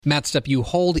Matt Stepp, you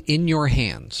hold in your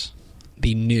hands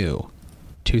the new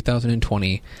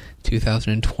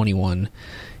 2020-2021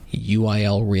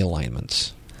 UIL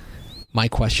realignments. My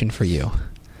question for you,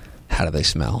 how do they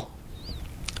smell?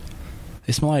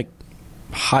 They smell like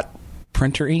hot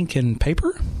printer ink and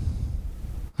paper?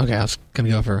 Okay, I was going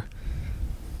to go for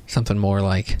something more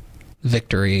like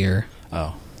victory or...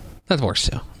 Oh. That's worse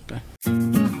too. Okay.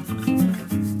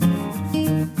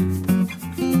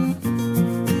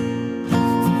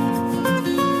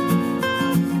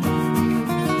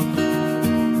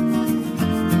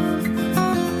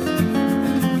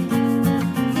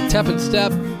 Tep and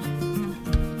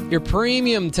Stepp, your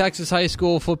premium Texas high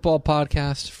school football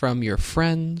podcast from your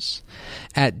friends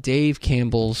at Dave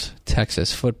Campbell's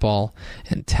Texas Football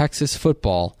and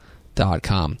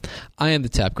TexasFootball.com. I am the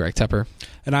Tep, Greg Tepper.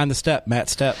 And I'm the Stepp, Matt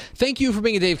Stepp. Thank you for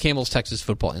being a Dave Campbell's Texas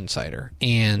Football Insider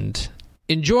and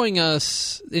enjoying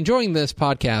this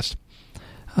podcast.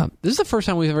 This is the first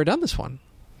time we've ever done this one.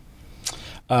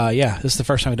 Yeah, this is the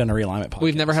first time we've done a realignment podcast.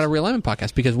 We've never had a realignment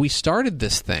podcast because we started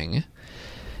this thing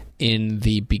in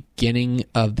the beginning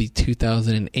of the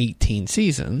 2018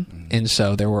 season, and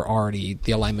so the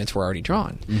alignments were already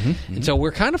drawn, and so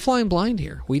we're kind of flying blind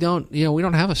here. We don't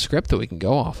have a script that we can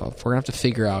go off of. We're gonna have to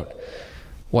figure out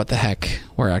what the heck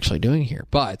we're actually doing here,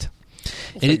 but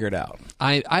we'll figure it out.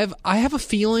 I have a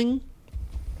feeling.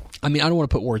 I mean, I don't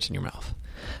want to put words in your mouth.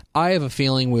 I have a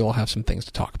feeling we will have some things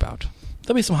to talk about.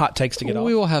 There'll be some hot takes to get off.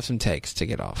 We will have some takes to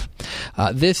get off.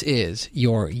 This is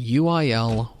your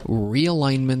UIL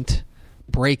realignment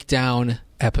breakdown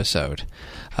episode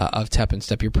of Tep and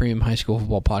Stepp, your premium high school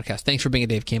football podcast. Thanks for being a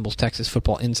Dave Campbell's Texas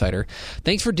Football Insider.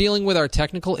 Thanks for dealing with our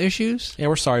technical issues. Yeah,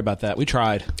 we're sorry about that. We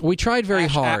tried. We tried very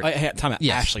hard. Yes.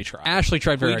 Ashley tried. Ashley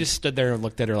tried very hard. We just stood there and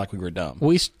looked at her like we were dumb.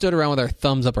 We stood around with our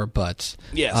thumbs up our butts.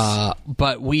 Yes.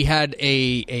 But we had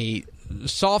a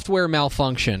software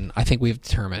malfunction. I think we've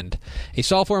determined a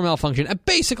software malfunction at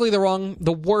basically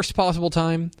the worst possible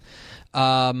time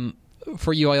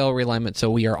for UIL realignment.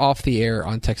 So we are off the air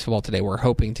on Texas Football today. We're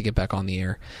hoping to get back on the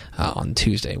air on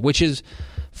Tuesday, which is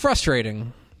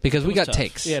frustrating because we got tough.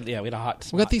 takes. Yeah, we had a hot.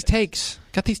 We got these takes.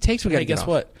 Got these takes. We got to get guess off.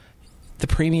 What? The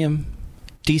premium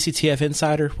DCTF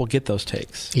Insider will get those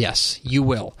takes. Yes, you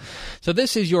will. So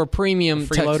this is your premium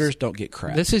freeloaders don't get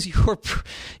crap. This is your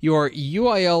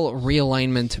UIL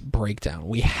realignment breakdown.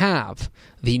 We have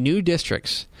the new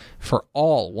districts for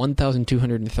all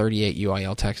 1,238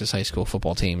 UIL Texas high school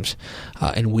football teams,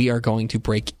 and we are going to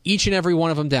break each and every one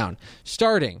of them down.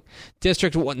 Starting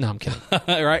District 1. No, I'm kidding.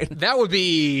 Right? That would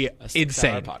be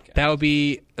insane. That would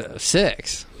be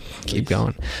 6. Keep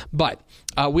going. But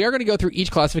we are going to go through each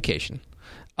classification.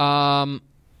 Oh,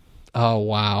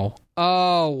 wow.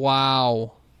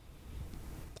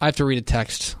 I have to read a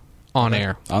text on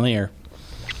air. On the air.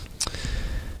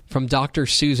 From Dr.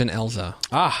 Susan Elza.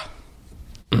 Are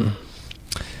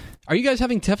you guys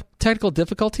having technical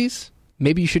difficulties?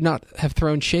 Maybe you should not have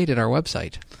thrown shade at our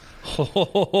website.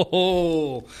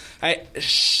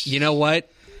 You know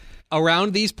what?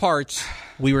 Around these parts,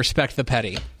 we respect the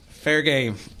petty. Fair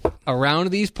game.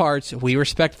 Around these parts, we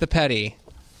respect the petty.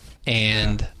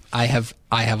 And I have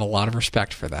a lot of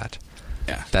respect for that.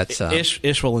 Yeah, that's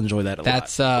Ish will enjoy that a lot.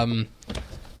 That's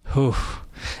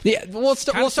yeah. We'll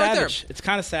start there. It's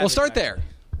kind of sad. We'll start there.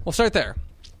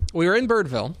 We were in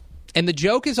Birdville, and the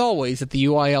joke is always that the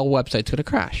UIL website's going to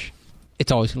crash.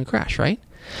 It's always going to crash, right?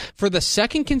 For the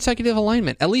second consecutive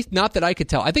alignment, at least not that I could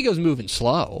tell. I think it was moving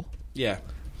slow. Yeah,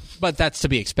 but that's to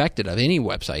be expected of any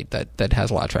website that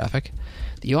has a lot of traffic.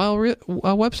 The UIL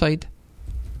website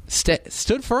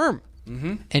stood firm,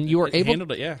 and you were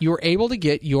able to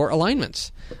get your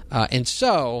alignments, and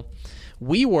so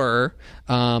we were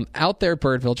out there at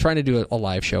Birdville trying to do a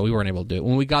live show. We weren't able to do it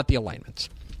when we got the alignments,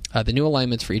 the new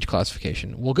alignments for each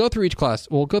classification. We'll go through each class.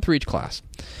 We'll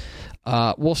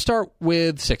start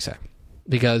with 6A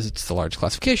because it's the largest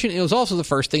classification. It was also the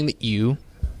first thing that you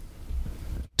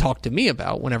talked to me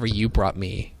about whenever you brought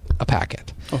me a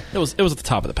packet. Oh, it was at the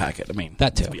top of the packet. I mean,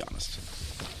 that too. To be honest.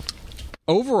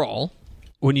 Overall,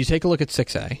 when you take a look at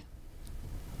 6A,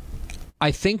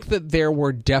 I think that there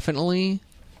were definitely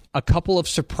a couple of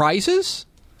surprises,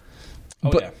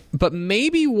 but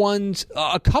maybe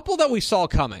a couple that we saw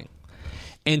coming,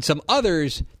 and some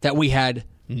others that we had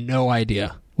no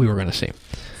idea we were going to see.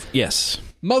 Yes.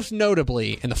 Most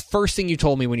notably, and the first thing you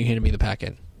told me when you handed me the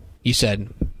packet, you said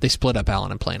they split up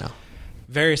Allen and Plano.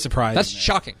 Very surprising. That's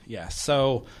shocking. Yeah.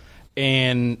 So,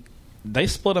 and they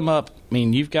split them up. I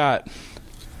mean, you've got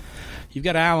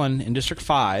Allen in District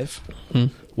 5,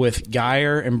 with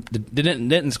Geyer and the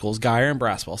Denton schools, Geyer and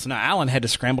Braswell. So now Allen had to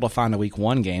scramble to find a Week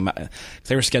 1 game.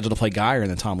 They were scheduled to play Geyer in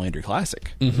the Tom Landry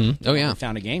Classic. Mm-hmm. Oh, yeah. Haven't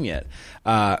found a game yet.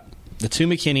 The two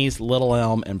McKinneys, Little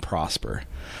Elm, and Prosper.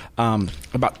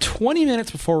 About 20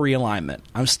 minutes before realignment,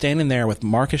 I'm standing there with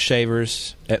Marcus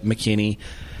Shavers at McKinney,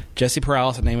 Jesse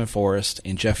Perales at Naaman Forest,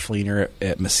 and Jeff Fleener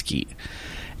at Mesquite.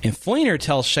 And Fleener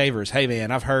tells Shavers, hey,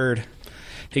 man, I've heard.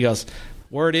 He goes,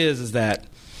 word is that,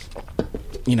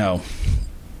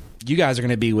 you guys are going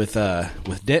to be with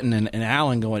Denton and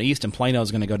Allen going east, and Plano's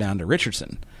going to go down to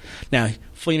Richardson. Now,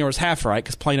 Fleener was half right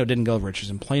because Plano didn't go to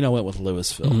Richardson. Plano went with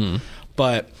Louisville. Mm-hmm.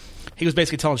 But he was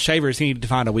basically telling Shavers he needed to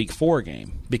find a Week 4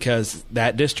 game because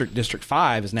that District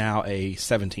 5, is now a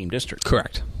 7-team district.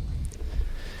 Correct.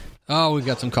 Oh, we've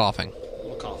got some coughing.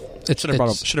 We'll cough. Should have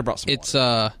brought some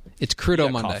water. It's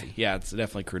Crudo Monday. Coffee. Yeah, it's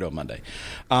definitely Crudo Monday.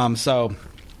 So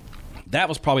that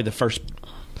was probably the first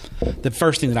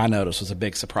thing that I noticed was a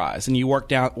big surprise. And you work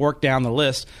down the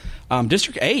list.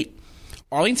 District 8,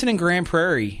 Arlington and Grand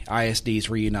Prairie ISDs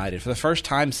reunited for the first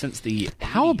time since the 80s.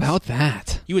 How about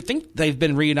that? You would think they've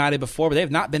been reunited before, but they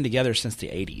have not been together since the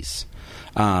 80s.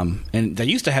 And they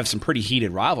used to have some pretty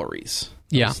heated rivalries.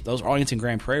 Yeah. Those Arlington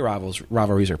Grand Prairie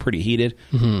rivalries are pretty heated.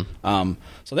 Mm-hmm.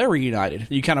 So they're reunited.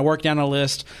 You kind of work down a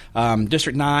list.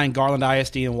 District 9, Garland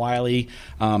ISD and Wiley.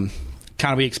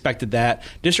 Kind of we expected that.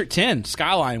 District 10,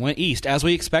 Skyline went east as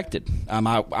we expected.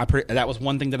 That was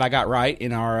one thing that I got right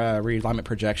in our realignment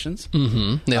projections.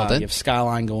 Mm-hmm. Nailed it. You have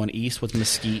Skyline going east with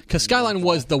Mesquite because Skyline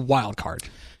was the wild card.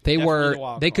 They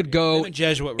could go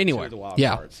Jesuit anywhere. The wild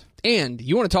cards. And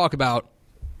you want to talk about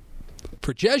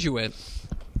for Jesuit.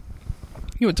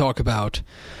 You would talk about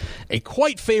a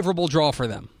quite favorable draw for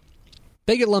them.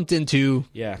 They get lumped into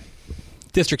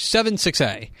District 7,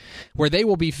 6A, where they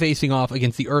will be facing off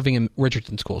against the Irving and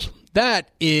Richardson schools. That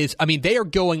is, they are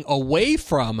going away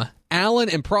from Allen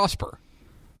and Prosper,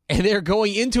 and they're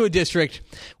going into a district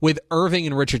with Irving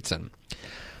and Richardson.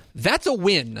 That's a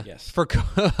win. Yes. For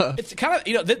it's kind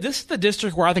of, this is the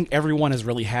district where I think everyone is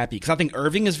really happy, because I think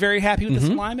Irving is very happy with this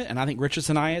alignment, and I think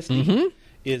Richardson ISD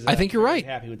is I think you're right.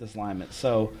 Happy with this alignment.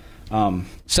 So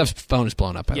Stepp's phone is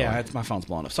blown up. By the way. My phone's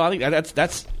blown up. So I think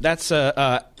that's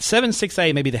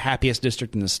 7-6A may be the happiest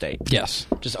district in the state. Yes,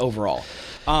 just overall.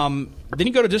 Then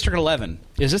you go to District 11.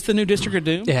 Is this the new District of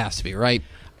Doom? It has to be, right?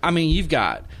 You've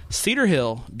got Cedar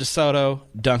Hill, DeSoto,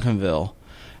 Duncanville,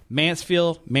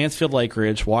 Mansfield, Lake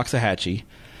Ridge, Waxahachie.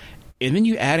 And then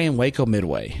you add in Waco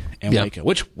Midway and Waco,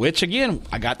 which again,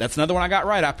 that's another one I got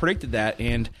right. I predicted that,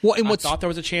 and I thought there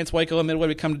was a chance Waco and Midway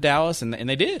would come to Dallas, and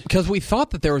they did. Because we thought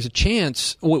that there was a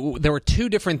chance. There were two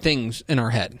different things in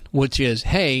our head, which is,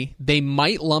 hey, they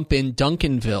might lump in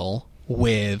Duncanville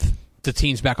with the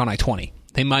teams back on I-20.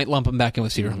 They might lump them back in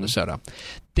with Cedar Hill, Minnesota.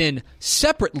 Then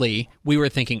separately, we were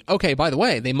thinking, okay, by the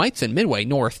way, they might send Midway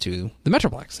north to the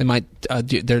Metroplex. They might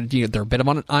they're a bit of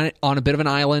on a bit of an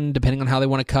island, depending on how they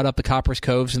want to cut up the Coppers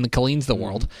Coves and the Colleen's of the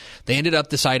world. They ended up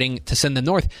deciding to send them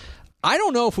north. I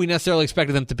don't know if we necessarily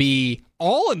expected them to be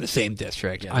all in the same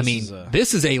district. Yeah,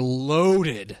 this is a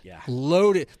loaded. There's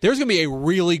going to be a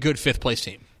really good fifth place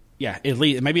team. Yeah,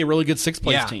 it may be a really good sixth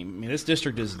place team. This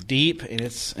district is deep,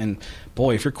 and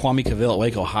boy, if you're Kwame Cavill at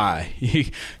Waco High, you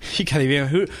gotta be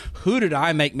who did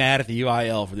I make mad at the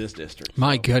UIL for this district?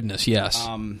 My goodness, yes.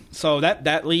 So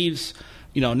that leaves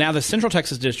now the Central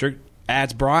Texas district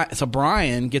adds Bryan. So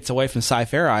Bryan gets away from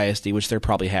Cy-Fair ISD, which they're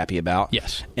probably happy about.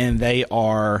 Yes, and they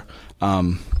are.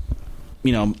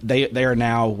 They are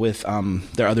now with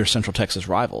their other Central Texas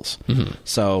rivals. Mm-hmm.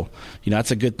 So,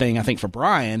 that's a good thing, I think, for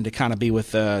Bryan to kind of be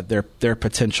with their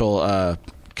potential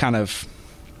kind of,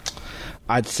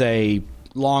 I'd say,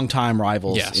 longtime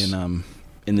rivals in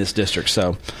this district.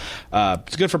 So,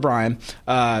 it's good for Bryan.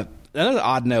 Another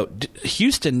odd note,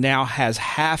 Houston now has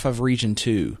half of Region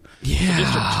 2. Yeah. So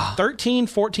District 13,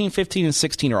 14, 15, and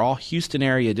 16 are all Houston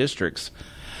area districts.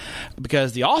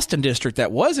 Because the Austin district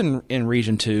that was in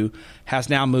Region 2 has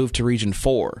now moved to Region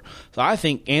 4. So I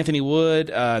think Anthony Wood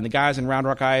and the guys in Round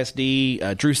Rock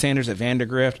ISD, Drew Sanders at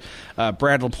Vandergrift,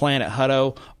 Brad LaPlante at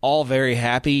Hutto, all very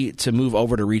happy to move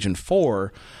over to Region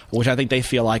 4, which I think they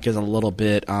feel like is a little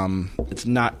bit, it's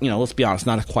not, let's be honest,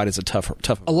 not quite as a tough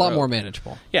a lot more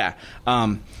manageable. Yeah.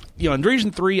 In Region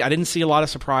 3, I didn't see a lot of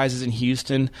surprises in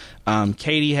Houston.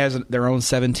 Katy has their own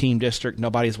 7-team district.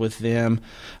 Nobody's with them.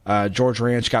 George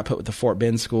Ranch got put with the Fort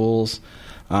Bend schools.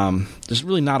 There's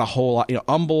really not a whole lot.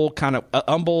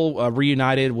 Humble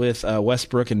reunited with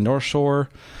Westbrook and North Shore.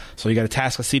 So you got a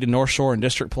Tascocita North Shore in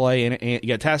district play, and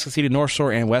you got Tascocita North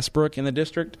Shore and Westbrook in the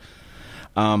district.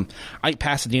 I think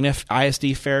Pasadena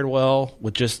ISD fared well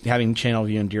with just having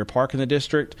Channelview and Deer Park in the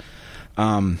district.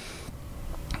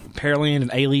 Pearland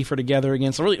and A-Leaf are together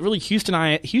again. So really Houston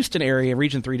area,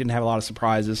 Region 3 didn't have a lot of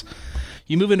surprises.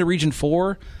 You move into Region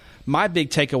 4. My big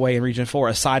takeaway in Region 4,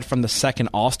 aside from the second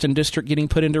Austin district getting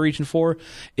put into Region 4,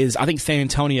 is I think San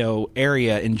Antonio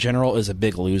area in general is a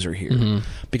big loser here.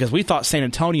 Because we thought San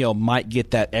Antonio might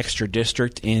get that extra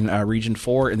district in Region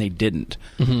 4, and they didn't.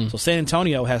 So San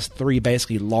Antonio has 3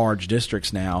 basically large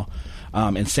districts now.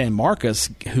 And San Marcos,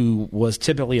 who was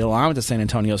typically aligned with the San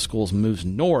Antonio schools, moves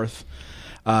north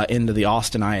into the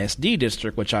Austin ISD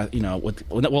district, which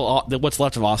what's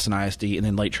left of Austin ISD, and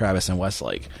then Lake Travis and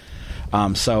Westlake.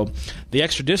 So the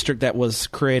extra district that was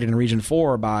created in Region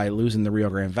 4 by losing the Rio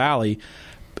Grande Valley,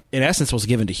 in essence, was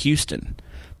given to Houston,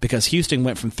 because Houston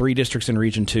went from 3 districts in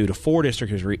Region 2 to 4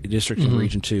 districts in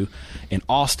Region 2, and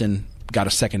Austin got a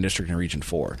second district in Region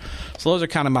 4. So those are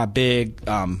kind of my big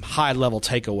high-level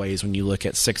takeaways when you look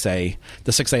at 6A,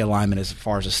 the 6A alignment as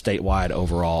far as a statewide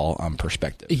overall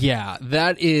perspective. Yeah,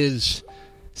 that is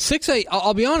 6A.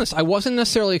 I'll be honest, I wasn't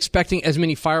necessarily expecting as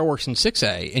many fireworks in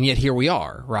 6A, and yet here we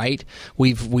are, right?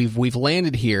 We've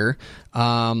landed here.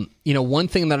 One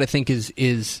thing that I think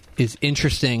is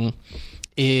interesting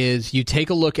is you take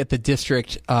a look at the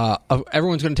district.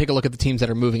 Everyone's going to take a look at the teams that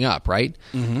are moving up, right?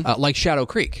 Like Shadow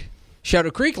Creek.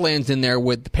 Shadow Creek lands in there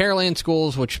with the Pearland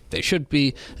schools, which they should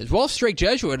be, as well as Strake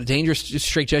Jesuit, a dangerous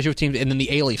Strake Jesuit team, and then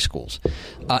the A-Leaf schools.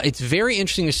 It's very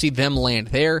interesting to see them land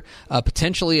there,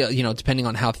 potentially, depending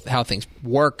on how things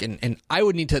work. And I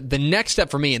would need to, the next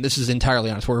step for me, and this is entirely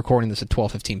honest, we're recording this at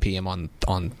 12:15 p.m.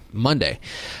 on Monday.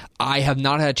 I have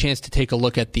not had a chance to take a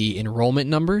look at the enrollment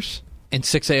numbers. And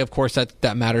 6A, of course,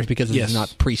 that matters because it is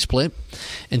not pre-split.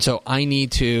 And so I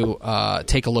need to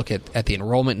take a look at the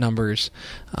enrollment numbers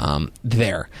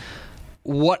there.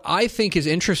 What I think is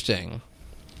interesting,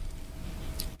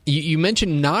 you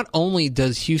mentioned not only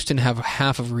does Houston have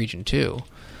half of Region 2,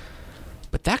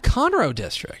 but that Conroe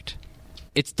district,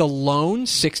 it's the lone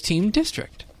 6-team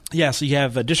district. Yeah, so you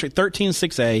have District 13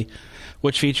 6A,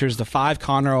 which features the 5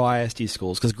 Conroe ISD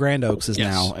schools, because Grand Oaks is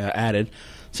now added.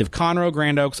 So you have Conroe,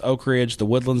 Grand Oaks, Oak Ridge, the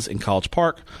Woodlands, and College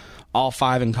Park, all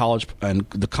 5 in College, and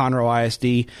the Conroe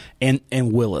ISD,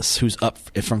 and Willis, who's up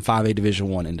from 5A Division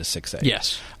 1 into 6A.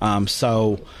 Yes.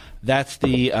 So that's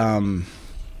the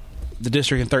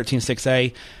district in 13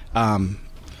 6A.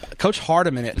 Coach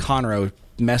Hardiman at Conroe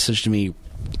messaged me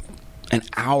an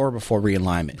hour before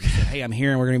realignment. He said, "Hey, I'm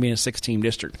here, and we're going to be in a 6-team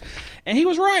district." And he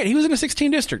was right. He was in a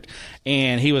 6-team district.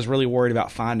 And he was really worried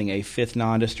about finding a 5th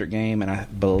non-district game, and I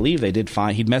believe they did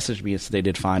find – he'd messaged me and said they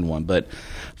did find one. But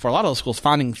for a lot of those schools,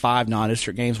 finding 5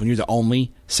 non-district games when you're the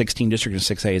only 6-team district in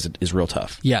 6A is real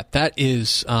tough. Yeah, that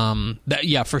is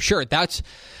for sure. That's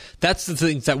the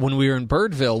thing, that when we were in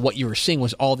Birdville, what you were seeing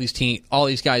was all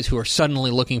these guys who are suddenly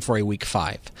looking for a Week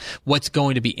 5. What's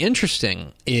going to be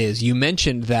interesting is you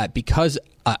mentioned that because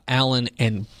Allen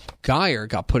and Geyer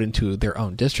got put into their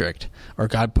own district, or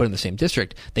got put in the same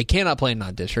district, they cannot play in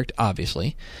non-district,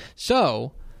 obviously.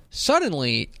 So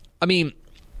suddenly,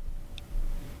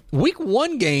 Week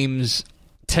 1 games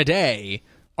today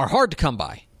are hard to come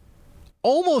by.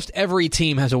 Almost every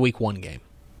team has a Week 1 game.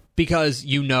 Because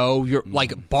you're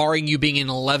like, barring you being in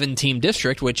an 11-team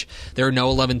district, which there are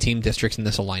no 11-team districts in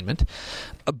this alignment,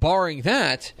 barring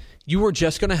that, you are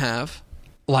just going to have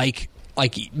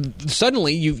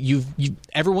suddenly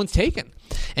everyone's taken.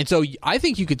 And so I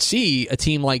think you could see a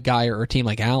team like Geyer or a team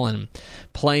like Allen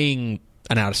playing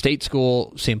an out-of-state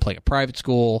school, same playing a private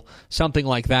school, something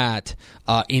like that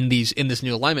in this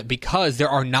new alignment, because there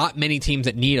are not many teams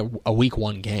that need a Week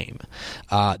 1 game.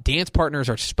 Dance partners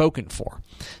are spoken for,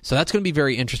 so that's going to be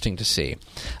very interesting to see.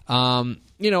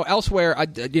 Elsewhere,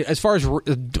 as far as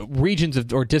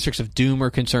regions or districts of doom are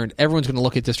concerned, everyone's going to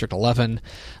look at District 11.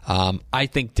 I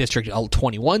think District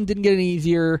 21 didn't get any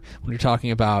easier when you're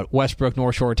talking about Westbrook,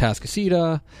 North Shore,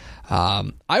 Tascasita.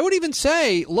 I would even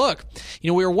say, look,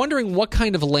 we were wondering what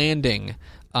kind of landing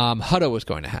Hutto was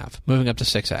going to have moving up to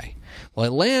 6A.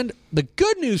 Well, the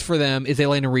good news for them is they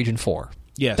land in Region 4.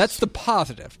 Yes. That's the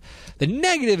positive. The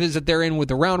negative is that they're in with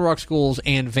the Round Rock schools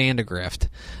and Vandegrift,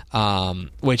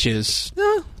 which is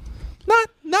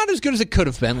not as good as it could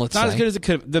have been, let's say. Not as good as it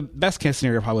could have. The best case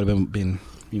scenario probably would have been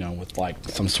with like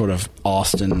some sort of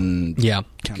Austin. Yeah.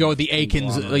 Go with the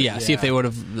Aikens. See if they would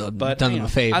have done them a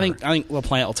favor. I think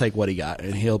LaPlante will take what he got,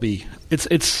 and he'll be.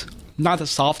 It's not the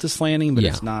softest landing, but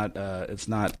it's not as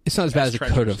bad as it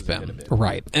could have been.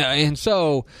 Right. And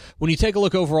so when you take a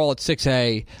look overall at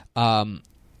 6A,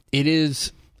 it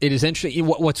is interesting.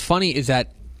 What's funny is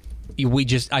that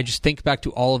I just think back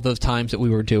to all of those times that we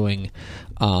were doing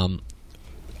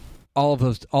all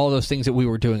of those things that we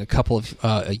were doing a couple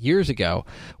of years ago,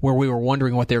 where we were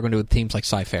wondering what they were going to do with teams like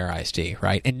Cy-Fair ISD,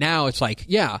 right? And now it's like,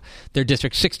 yeah, they're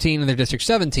District 16 and they're District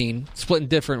 17, split in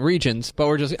different regions, but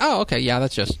we're just like, oh, okay, yeah,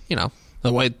 that's just,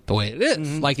 the way it is.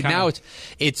 Mm-hmm. Like now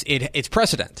it's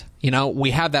precedent.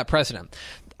 We have that precedent.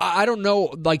 I don't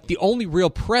know, like the only real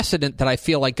precedent that I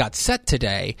feel like got set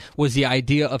today was the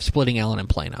idea of splitting Allen and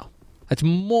Plano. That's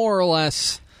more or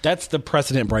less... That's the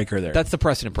precedent breaker there. That's the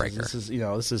precedent breaker.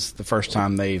 This is the first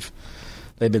time they've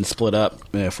been split up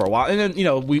for a while. And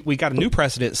then, we got a new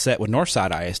precedent set with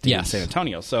Northside ISD in San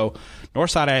Antonio. So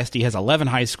Northside ISD has 11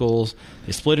 high schools.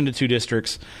 They split into 2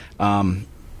 districts.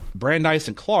 Brandeis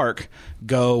and Clark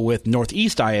go with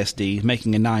Northeast ISD,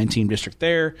 making a 9-team district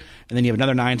there. And then you have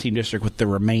another 9-team district with the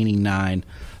remaining 9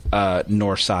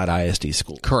 Northside ISD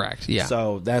schools. Correct, yeah.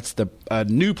 So that's the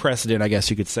new precedent, I guess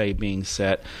you could say, being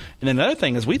set. And then another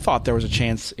thing is we thought there was a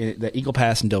chance that Eagle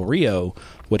Pass and Del Rio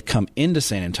would come into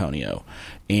San Antonio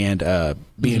and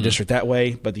be in a district that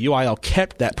way. But the UIL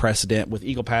kept that precedent with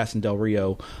Eagle Pass and Del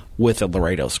Rio with the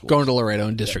Laredo schools. Going to Laredo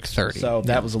in District 30. So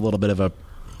that was a little bit of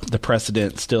the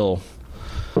precedent still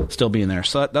being there.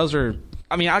 So those are,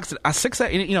 I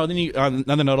 6A, then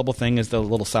another notable thing is the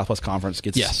little Southwest Conference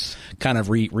gets kind of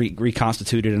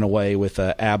reconstituted in a way with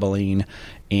Abilene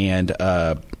and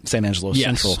San Angelo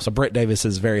Central. So Brett Davis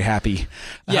is very happy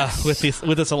with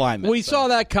this alignment. We saw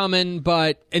that coming,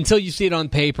 but until you see it on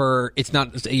paper, it's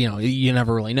not, you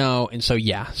never really know. And so,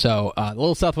 the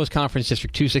little Southwest Conference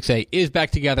District 2 6A is back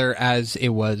together as it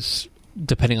was,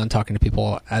 depending on talking to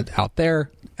people out there,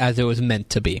 as it was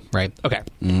meant to be, right? Okay.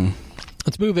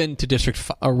 Let's move into district.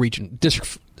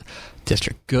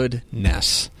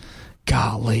 Goodness.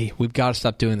 Golly. We've got to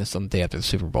stop doing this on the day after the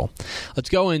Super Bowl. Let's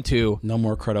go into... No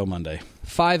more Cruddo Monday.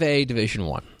 5A Division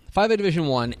 1. 5A Division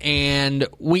 1, and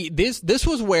this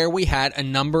was where we had a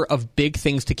number of big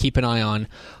things to keep an eye on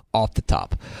off the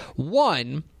top.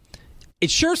 One... It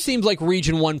sure seems like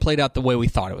Region 1 played out the way we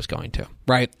thought it was going to,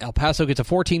 right? El Paso gets a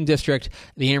 14 district.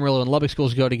 The Amarillo and Lubbock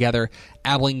schools go together.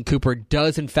 Abilene and Cooper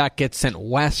does, in fact, get sent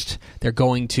west. They're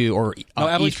going to, or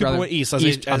Abilene east, Cooper rather. Went east,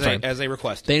 as they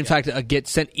requested. They, in fact, get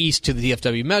sent east to the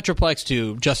DFW Metroplex,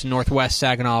 to Justin Northwest,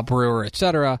 Saginaw, Brewer,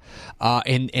 etc.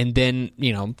 And then,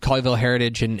 Colleyville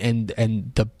Heritage and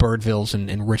the Birdvilles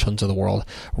and Richlands of the world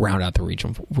round out the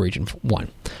Region 1.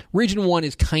 Region 1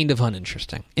 is kind of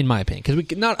uninteresting, in my opinion,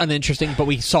 because not uninteresting, but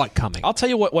we saw it coming. I'll tell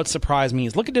you what surprised me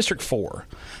is look at District 4.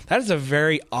 That is a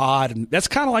very odd... That's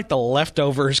kind of like the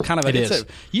leftovers.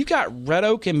 You've got Red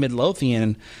Oak and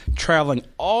Midlothian traveling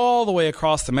all the way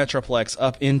across the Metroplex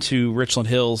up into Richland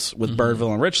Hills with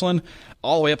Birdville and Richland,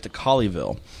 all the way up to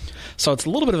Colleyville. So it's a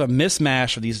little bit of a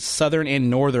mismatch of these southern and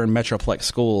northern Metroplex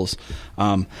schools.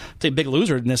 The big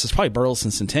loser in this is probably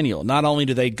Burleson Centennial. Not only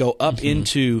do they go up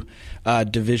into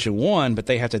Division 1, but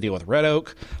they have to deal with Red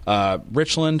Oak,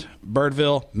 Richland,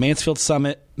 Birdville, Mansfield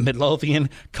Summit, Midlothian,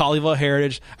 Colleyville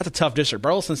Heritage. That's a tough district.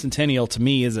 Burleson Centennial, to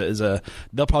me, is a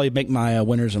they'll probably make my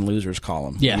winners and losers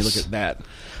column. Yes. When you look at that.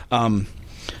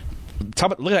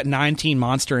 Look at that 19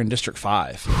 monster in District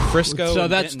 5. Frisco. So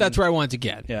that's where I wanted to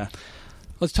get. Yeah.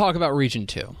 Let's talk about Region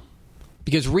 2.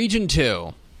 Because Region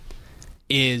 2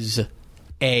 is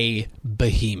a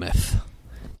behemoth.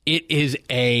 It is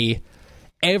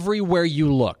everywhere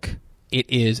you look, it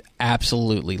is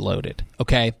absolutely loaded.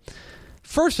 Okay?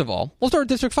 First of all, we'll start with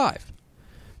District 5.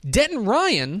 Denton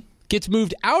Ryan gets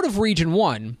moved out of Region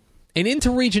 1 and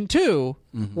into Region 2,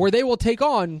 where they will take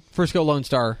on Frisco Lone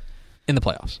Star in the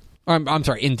playoffs. I'm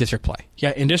sorry, in district play.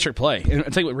 Yeah, in district play. And I'll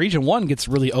tell you what, Region 1 gets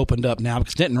really opened up now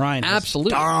because Denton Ryan has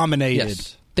dominated.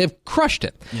 Yes. They've crushed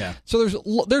it. Yeah. So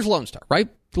there's Lone Star, right?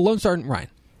 Lone Star and Ryan.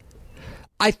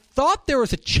 I thought there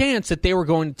was a chance that they were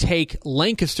going to take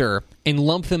Lancaster and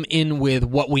lump them in with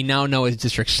what we now know as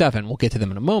District 7. We'll get to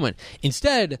them in a moment.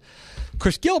 Instead,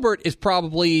 Chris Gilbert is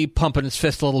probably pumping his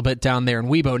fist a little bit down there in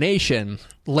Weibo Nation,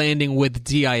 landing with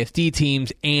DISD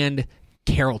teams and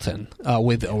Carrollton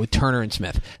with Turner and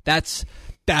Smith. That's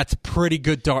pretty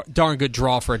good, darn good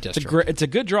draw for a district. It's a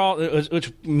good draw,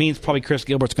 which means probably Chris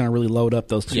Gilbert's going to really load up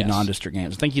those two non-district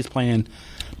games. I think he's playing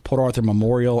Port Arthur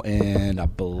Memorial and I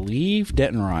believe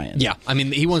Denton Ryan. Yeah, I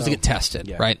mean he wants to get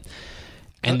tested, right?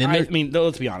 And then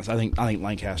let's be honest. I think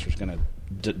Lancaster's going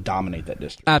to dominate that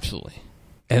district. Absolutely.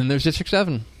 And there's District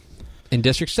 7. In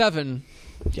District 7.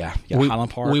 Yeah, Highland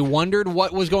Park. We wondered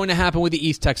what was going to happen with the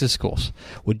East Texas schools.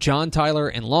 With John Tyler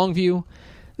and Longview,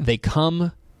 they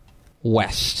come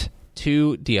west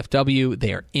to DFW.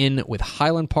 They are in with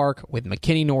Highland Park, with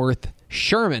McKinney North,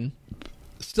 Sherman.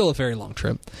 Still a very long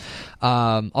trip.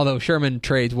 Although Sherman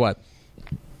trades,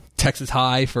 Texas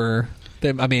High for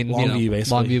Longview,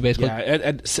 basically. Longview, basically. Yeah,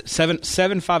 at 7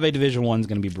 5A Division 1 is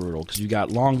going to be brutal because you got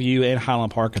Longview and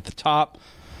Highland Park at the top.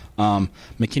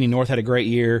 McKinney North had a great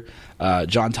year.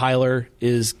 John Tyler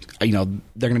is, they're going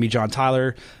to be John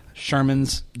Tyler.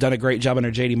 Sherman's done a great job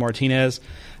under J.D. Martinez.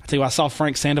 I tell you what, I saw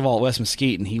Frank Sandoval at West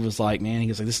Mesquite, and he was like,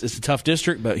 this is a tough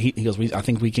district, but he goes, I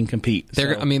think we can compete.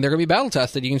 They're going to be battle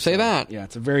tested. You can say that. Yeah,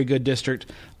 it's a very good district.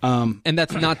 And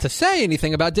that's not to say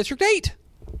anything about District 8,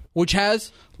 which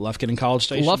has Lufkin and College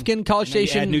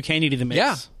Station. Add New Caney to the mix.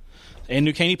 Yeah. And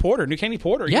New Caney Porter. Yes. You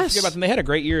forget about them. They had a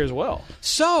great year as well.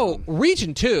 So,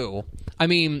 Region 2,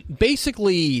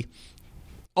 basically,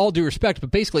 all due respect,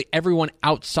 but basically everyone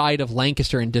outside of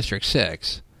Lancaster and District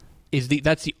 6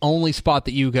 that's the only spot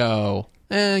that you go,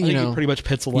 you pretty much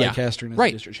Pittsell Lancaster as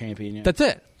the district champion. Yeah. That's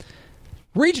it.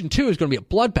 Region 2 is going to be a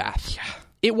bloodbath. Yeah.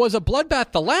 It was a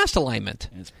bloodbath the last alignment.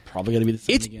 And it's probably going to be the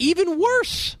same again. It's even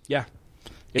worse. Yeah.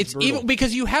 It's even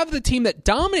because you have the team that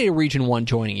dominated Region 1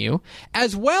 joining you,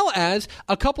 as well as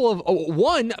a couple of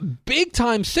one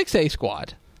big-time 6A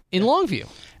squad in Longview.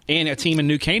 And a team in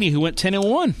New Caney who went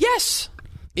 10-1. Yes.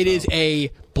 It is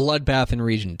a bloodbath in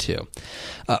Region 2.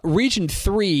 Region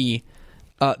 3,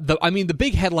 the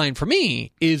big headline for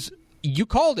me is, you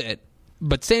called it,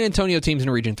 but San Antonio teams in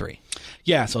Region 3.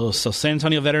 Yeah, so San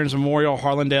Antonio Veterans Memorial,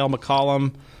 Harlandale,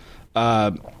 McCollum,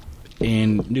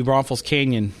 and New Braunfels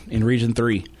Canyon in Region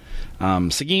 3.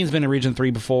 Seguin's been in Region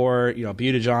 3 before,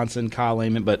 Buda Johnson, Kyle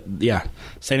Lehman, but yeah,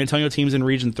 San Antonio teams in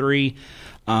Region 3.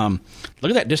 Look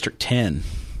at that District 10.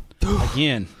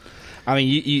 Again,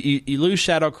 you lose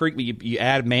Shadow Creek, but you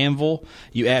add Manville,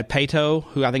 you add Pato,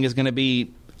 who I think is going to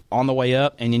be on the way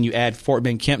up, and then you add Fort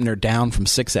Bend Kempner down from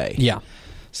 6A. Yeah.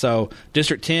 So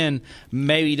District 10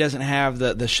 maybe doesn't have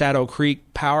the Shadow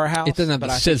Creek powerhouse. It doesn't have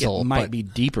the sizzle. It might be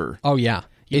deeper. Oh, yeah.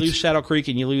 You lose Shadow Creek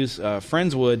and you lose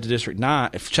Friendswood to District 9.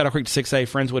 Shadow Creek to 6A,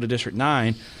 Friendswood to District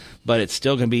 9. But it's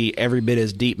still going to be every bit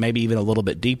as deep, maybe even a little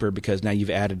bit deeper, because now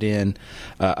you've added in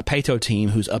a Pato team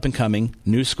who's up and coming,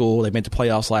 new school. They made the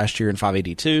playoffs last year in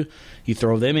 582. You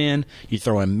throw them in, you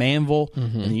throw in Manville,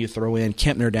 and you throw in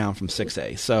Kempner down from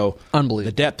 6A. So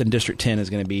unbelievable. The depth in District 10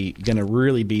 is going to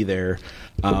really be there.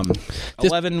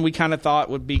 11 we kind of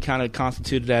thought would be kind of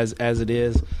constituted as it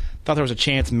is. Thought there was a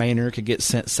chance Manor could get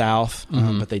sent south,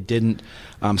 but they didn't.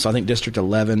 So I think District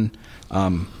 11.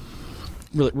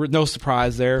 Really, no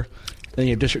surprise there. Then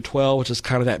you have District 12, which is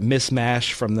kind of that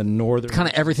mismatch from the northern. Kind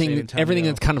of everything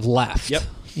that's kind of left. Yep.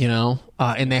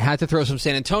 And they had to throw some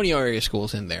San Antonio area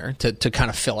schools in there to kind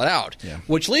of fill it out. Yeah.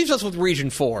 Which leaves us with Region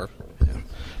 4. Yeah.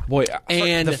 Boy,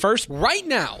 and the first right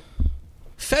now,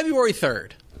 February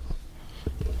 3rd.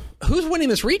 Who's winning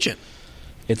this region?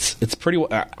 It's pretty.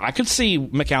 I could see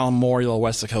McAllen Memorial,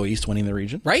 Westaco East winning the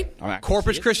region, right?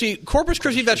 Corpus Christi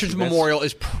Veterans Memorial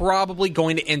is probably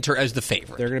going to enter as the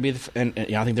favorite. They're going to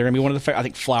be, I think they're going to be one of the. I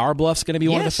think Flower Bluff's going to be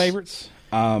one of the favorites.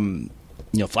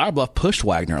 Flower Bluff pushed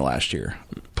Wagner last year,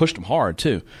 pushed them hard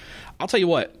too. I'll tell you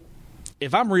what.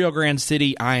 If I'm Rio Grande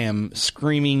City, I am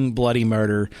screaming bloody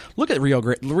murder. Look at Rio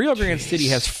Grande City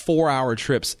has 4-hour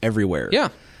trips everywhere. Yeah.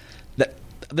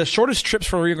 The shortest trips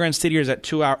for Rio Grande City is that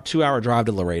 2-hour drive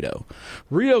to Laredo.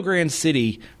 Rio Grande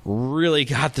City really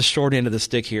got the short end of the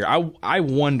stick here. I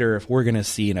wonder if we're going to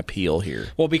see an appeal here.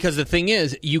 Well, because the thing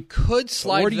is, you could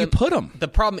slide. Where do you put them? The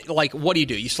problem, what do?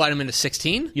 You slide them into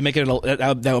 16? You make it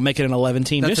that will make it an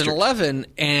 11-team district. That's an 11,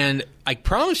 and I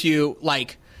promise you,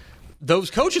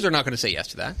 those coaches are not going to say yes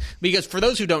to that, because for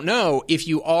those who don't know, if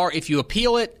you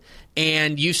appeal it.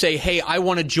 And you say, hey, I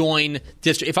want to join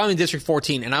district. If I'm in District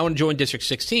 14 and I want to join District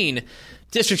 16,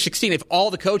 if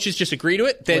all the coaches just agree to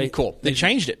it, then cool. They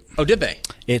changed it. Oh, did they?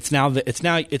 It's now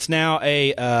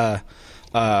a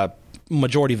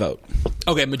majority vote.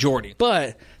 Okay, majority.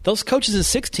 But those coaches in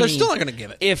 16, they're still not going to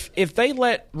give it. If they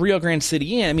let Rio Grande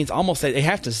City in, it means almost they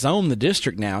have to zone the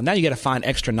district now. Now you got to find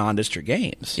extra non-district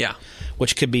games. Yeah,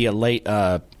 which could be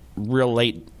a real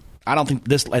late. I don't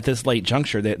think at this late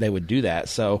juncture they would do that.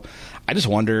 So I just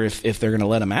wonder if they're going to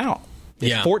let them out.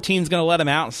 If 14 is going to let them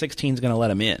out and 16 is going to let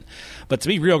them in. But to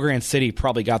me, Rio Grande City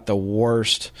probably got the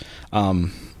worst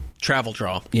travel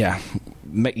draw. Yeah,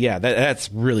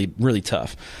 that's really, really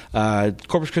tough.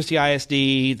 Corpus Christi ISD,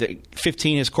 the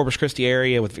 15 is Corpus Christi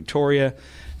area with Victoria,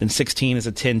 then 16 is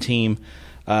a 10-team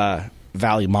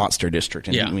Valley Monster District.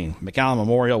 And McAllen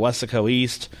Memorial, Westaco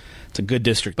East. It's a good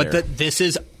district there. But this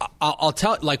is, I'll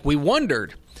tell, we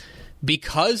wondered,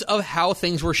 because of how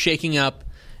things were shaking up,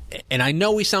 and I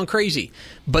know we sound crazy,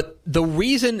 but the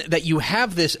reason that you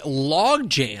have this log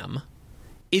jam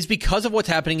is because of what's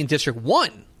happening in District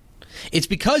 1. It's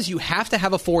because you have to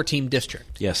have a 4-team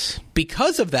district. Yes.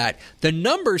 Because of that, the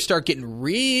numbers start getting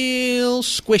real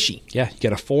squishy. Yeah, you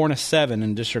get a 4 and a 7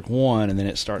 in District 1, and then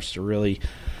it starts to really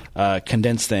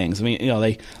condense things. I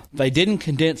mean, they didn't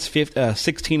condense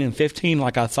 16 and 15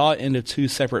 like I thought into 2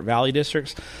 separate valley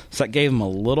districts, so that gave them a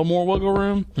little more wiggle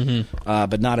room,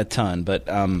 but not a ton. But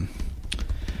the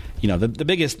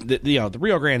biggest, the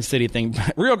Rio Grande City thing.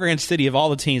 Rio Grande City of all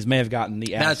the teams may have gotten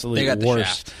the absolute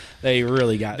worst. They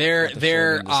really got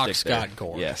their ox got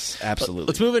gored. Yes, absolutely.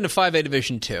 Let's move into 5A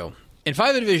Division 2. In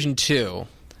 5A Division 2,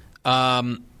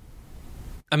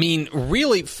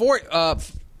 really for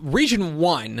Region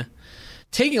 1,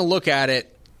 taking a look at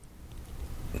it,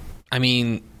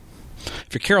 if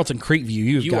you're Carrollton Creekview,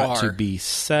 you've got to be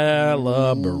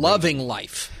celebrating, loving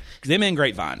life. Them and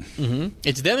Grapevine. Mm-hmm.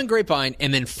 It's them and Grapevine,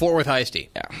 and then Fort Worth ISD.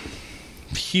 Yeah,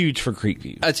 huge for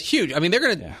Creekview. That's huge.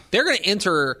 They're gonna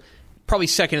enter probably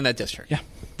second in that district. Yeah.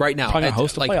 Right now, probably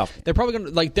host a playoff. They're probably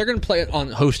going to play it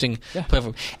on hosting. Yeah.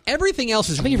 Playoff. Everything else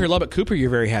is. I think if you're Lubbock Cooper, you're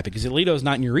very happy because Alito's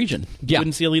not in your region. You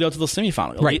wouldn't see Alito to the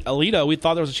semifinal. Right. Alito, we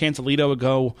thought there was a chance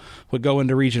Alito would go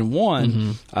into Region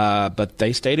 1, but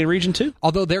they stayed in Region 2.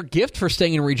 Although their gift for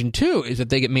staying in Region 2 is that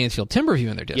they get Mansfield Timberview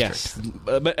in their district. Yes,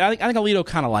 but I think Alito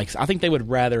kind of likes. I think they would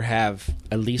rather have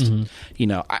at least.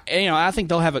 I think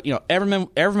they'll have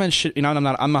Everman should.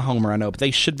 I'm a homer, I know, but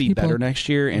they should be better next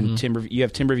year. And you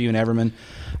have Timberview and Everman.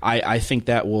 I think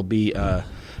that will be a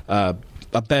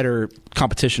better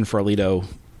competition for Alito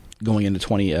going into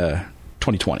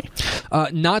 2020.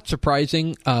 Not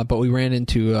surprising, but we ran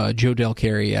into Joe Del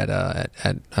Carey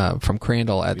from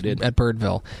Crandall at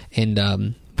Birdville,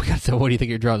 and we got to say, "What do you think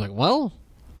your draw?" I was like, "Well,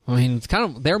 it's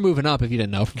kind of they're moving up. If you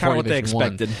didn't know, from kind of what they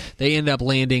expected. They end up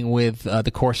landing with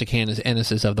the Corsicanas,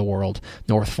 Ennises of the world,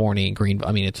 North Forney and Green.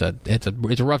 It's a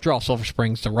rough draw. Sulphur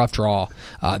Springs, it's a rough draw.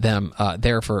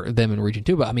 There for them in Region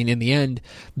 2. But in the end,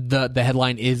 the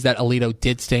headline is that Alito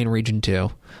did stay in Region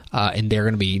 2, and they're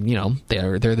going to be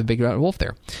they're the big wolf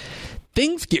there.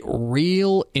 Things get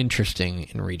real interesting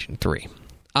in Region 3.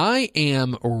 I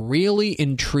am really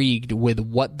intrigued with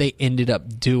what they ended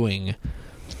up doing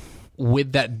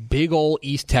with that big old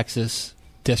East Texas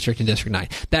district in District 9.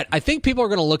 That I think people are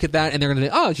going to look at that and they're going to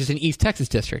think, it's just an East Texas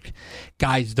district.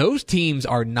 Guys, those teams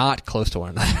are not close to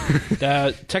one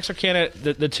another. Texarkana,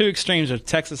 the two extremes are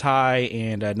Texas High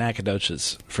and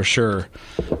Nacogdoches for sure.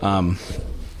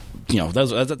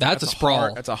 That's a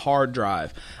sprawl. That's a hard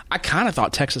drive. I kind of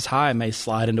thought Texas High may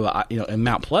slide into in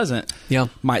Mount Pleasant. Yeah,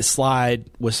 might slide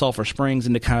with Sulphur Springs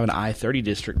into kind of an I-30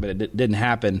 district, but it didn't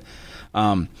happen.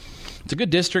 It's a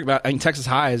good district, but I think Texas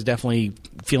High is definitely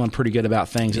feeling pretty good about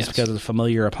things just because of the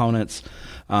familiar opponents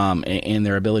and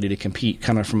their ability to compete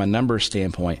kind of from a numbers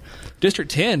standpoint. District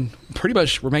 10 pretty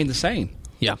much remained the same.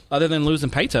 Yeah. Other than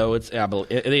losing Pato,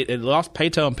 it lost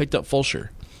Pato and picked up Fulshear.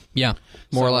 Yeah,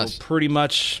 more or less. Pretty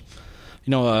much,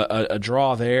 a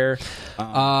draw there.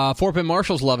 Fort Bend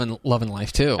Marshall's loving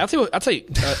life too. I'll tell you,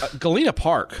 Galena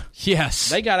Park. Yes,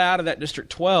 they got out of that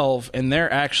District 12, and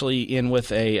they're actually in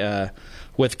with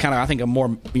with kind of, I think, a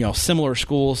more similar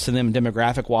schools to them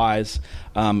demographic wise,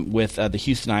 with the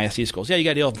Houston ISD schools. Yeah, you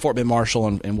got to deal with Fort Bend Marshall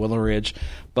and Willow Ridge,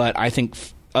 but I think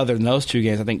other than those two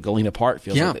games, I think Galena Park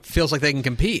feels like they can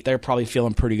compete. They're probably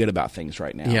feeling pretty good about things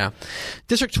right now. Yeah,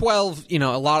 District 12,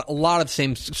 a lot of the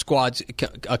same squads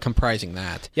comprising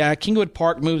that. Yeah, Kingwood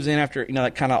Park moves in after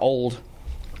that kind of old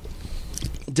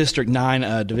District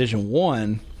 9 Division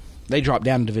 1. They drop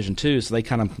down to Division 2, so they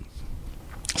kind of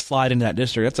slide into that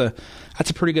district. That's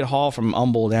a pretty good haul from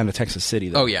Humboldt down to Texas City,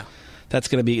 though. Oh yeah, that's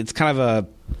going to be. It's kind of a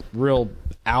real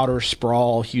outer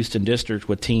sprawl Houston district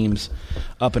with teams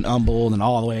up in Humboldt and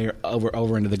all the way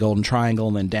over into the Golden Triangle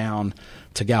and then down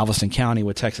to Galveston County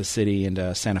with Texas City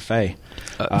and Santa Fe.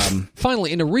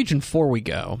 Finally, into Region 4 we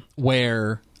go,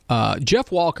 where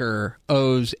Jeff Walker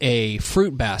owes a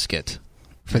fruit basket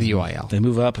for the UIL. They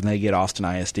move up and they get Austin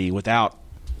ISD without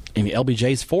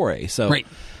LBJ's 4A. So right.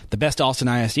 The best Austin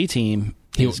ISD team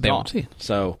is gone.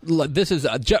 So this is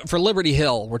for Liberty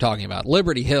Hill. We're talking about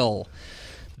Liberty Hill.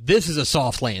 This is a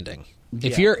soft landing.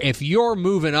 Yeah. If you're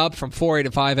moving up from 4A to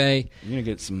 5A, you're gonna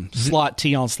get some slot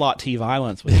T on slot T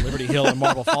violence with Liberty Hill and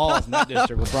Marble Falls in that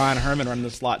district with Brian Herman running the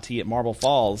slot T at Marble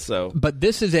Falls. So, but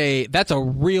that's a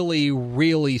really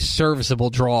really serviceable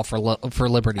draw for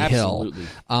Liberty Absolutely.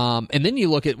 Hill. And then you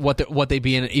look at what they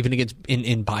be in even against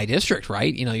in by district,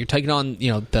 right? You're taking on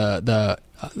the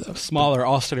smaller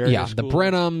Austin area schools. The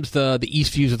Brenhams, the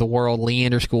Eastviews of the world,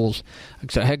 Leander schools.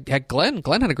 So heck, Glenn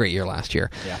had a great year last year.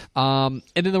 Yeah. And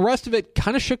then the rest of it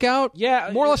kind of shook out. Yeah,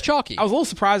 more or less chalky. I was a little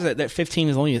surprised that 15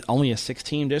 is only a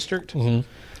 6-team district. Mm-hmm.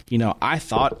 I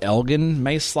thought Elgin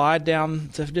may slide down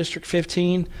to District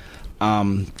 15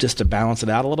 just to balance it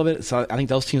out a little bit. So I think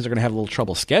those teams are going to have a little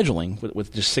trouble scheduling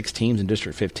with just 6 teams in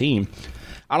District 15.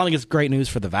 I don't think it's great news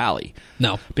for the Valley.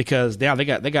 No, because now they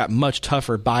got much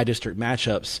tougher by-district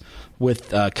matchups with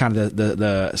kind of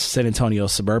the San Antonio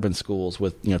suburban schools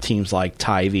with teams like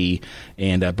Tivy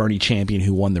and Bernie Champion,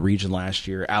 who won the region last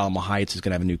year. Alamo Heights is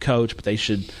going to have a new coach, but they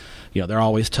should. They're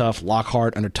always tough.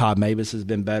 Lockhart under Todd Mavis has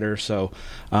been better. So,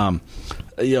 kind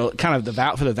of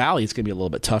for the Valley, it's going to be a little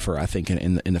bit tougher, I think,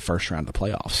 in the first round of the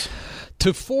playoffs.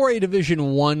 To 4A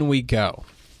Division 1 we go.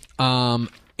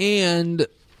 And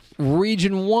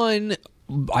Region 1,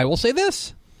 I will say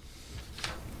this.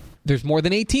 There's more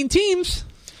than 18 teams.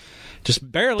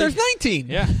 Just barely. There's 19.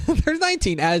 Yeah. There's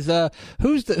 19. As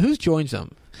who's joins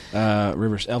them?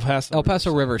 El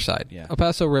Paso Riverside. Yeah. El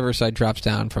Paso Riverside drops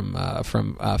down from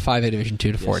 5A Division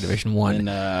 2 to 4A Division 1.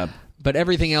 And, but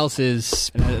everything else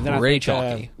is pretty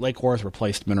chalky. Lake Worth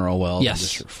replaced Mineral Wells in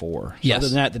District 4. So other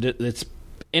than that, it's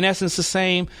in essence the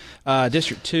same.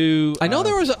 District 2. I know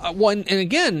there was one, and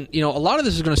again, a lot of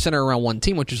this is going to center around one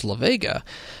team, which is La Vega.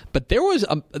 But there was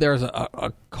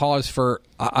a cause for.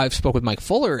 I've spoke with Mike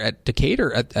Fuller at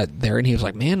Decatur at there, and he was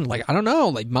like, "Man, I don't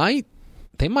know,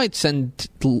 they might send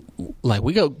we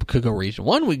could go Region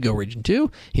 1, we could go Region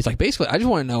 2." He's like, basically, I just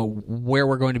want to know where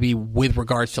we're going to be with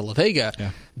regards to La Vega.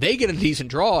 Yeah. They get a decent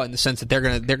draw in the sense that they're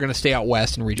gonna stay out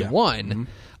west in Region 1. Mm-hmm.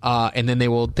 And then they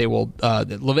will.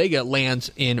 La Vega lands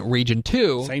in Region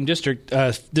 2, same district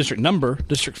number,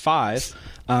 District 5.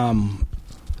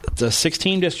 It's a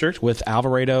 16 district with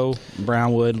Alvarado,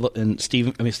 Brownwood, and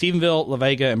Stephenville, La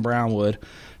Vega, and Brownwood.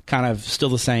 Kind of still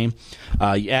the same.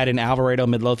 You add in Alvarado,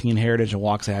 Midlothian Heritage, and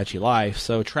Waxahachie Life,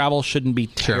 so travel shouldn't be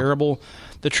terrible. Sure.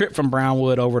 The trip from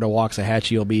Brownwood over to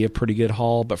Waxahachie will be a pretty good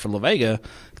haul, but for La Vega,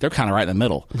 they're kind of right in the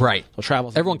middle. Right. So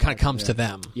travel. Everyone kind of comes to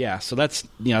them. Yeah. So that's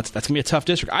that's gonna be a tough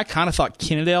district. I kind of thought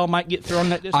Kennedale might get thrown in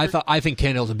that district. I think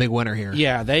Kennedale's a big winner here.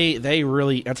 Yeah. They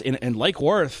really. In Lake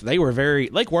Worth, Lake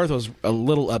Worth was a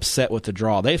little upset with the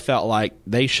draw. They felt like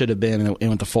they should have been in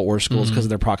with the Fort Worth schools because of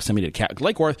their proximity to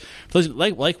Lake Worth.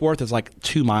 Lake Worth is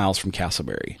 2 miles from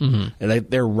Castleberry, and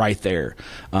they're right there.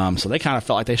 So they kind of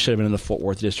felt like they should have been in the Fort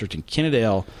Worth district, and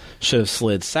Kennedale should have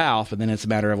slid south. But then it's a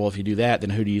matter of, well, if you do that,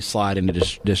 then who do you slide into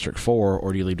District 4,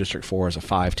 or do you leave District 4 as a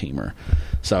 5-teamer?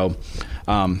 So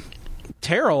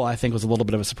Terrell, I think, was a little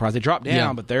bit of a surprise. They dropped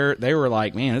down, but they were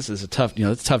like, man, this is a tough,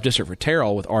 it's a tough district for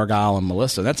Terrell with Argyle and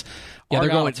Melissa.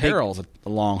 Argyle and Terrell's a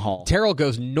long haul. Terrell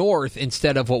goes north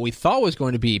instead of what we thought was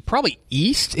going to be probably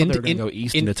east. They're going to go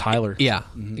east into Tyler. Yeah,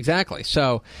 exactly.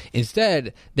 So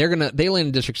instead, they land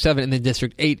in District 7, and then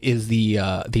District 8 is the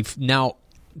now.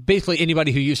 Basically,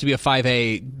 anybody who used to be a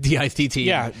 5A DIST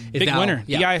team, big winner.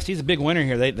 Yeah. DIST is a big winner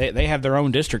here. They have their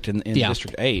own district in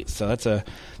District 8, so that's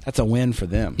a win for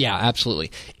them. Yeah, absolutely.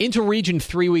 Into Region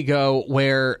 3 we go,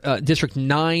 where District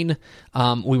 9,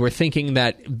 we were thinking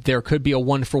that there could be a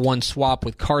 1-for-1 swap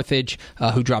with Carthage,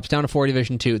 who drops down to 4A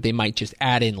Division 2. They might just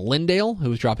add in Lindale,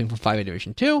 who's dropping from 5A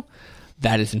Division 2.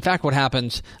 That is, in fact, what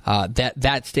happens.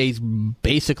 That stays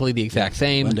basically the exact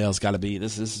same. Lindale's got to be.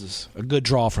 This is a good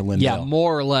draw for Lindale. Yeah,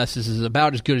 more or less. This is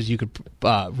about as good as you could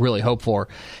really hope for.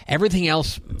 Everything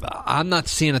else, I'm not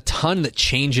seeing a ton that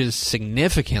changes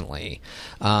significantly.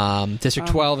 District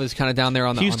 12 is kind of down there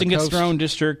on the Houston on the gets coast. thrown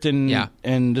district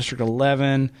in District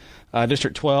 11.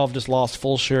 District 12 just lost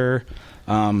Fulshire.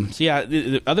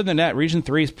 Other than that, Region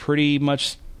 3 is pretty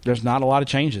much. There's not a lot of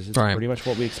changes. It's pretty much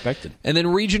what we expected. And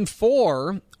then Region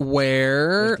 4,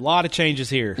 where there's a lot of changes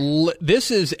here.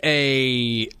 This is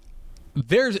a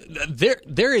there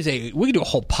is a we could do a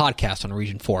whole podcast on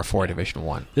Region 4 Division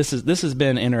 1. This has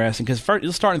been interesting because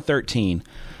let's start in 13.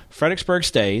 Fredericksburg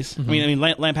stays. Mm-hmm. I mean,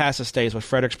 Lampasas stays with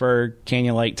Fredericksburg,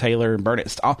 Canyon Lake, Taylor, and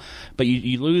Burnett. But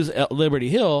you lose Liberty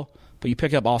Hill. But you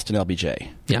pick up Austin LBJ.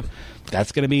 Yeah.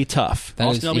 That's going to be tough.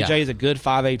 Austin LBJ is a good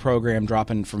 5A program,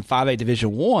 dropping from 5A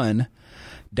Division 1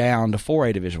 down to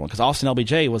 4A Division 1 because Austin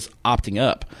LBJ was opting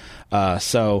up.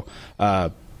 So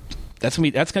that's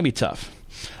going to be tough.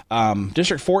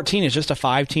 District 14 is just a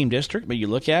 5-team district, but you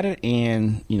look at it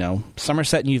and,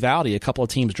 Somerset and Uvalde, a couple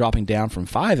of teams dropping down from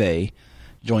 5A,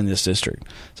 join this district.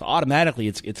 So automatically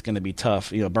it's going to be tough.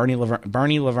 Bernie,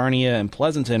 Lavernia, and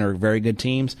Pleasanton are very good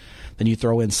teams. Then you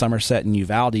throw in Somerset and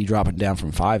Uvalde dropping down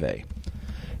from 5A.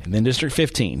 And then District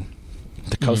 15,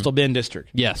 the Coastal Bend District.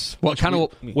 Yes. Well,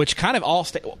 which kind of all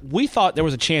we thought there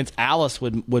was a chance Alice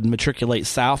would matriculate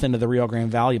south into the Rio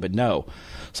Grande Valley, but no.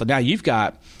 So now you've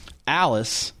got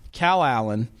Alice, Cal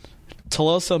Allen,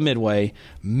 Tolosa Midway,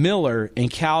 Miller, and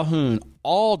Calhoun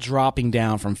all dropping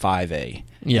down from 5A.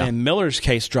 Yeah. And in Miller's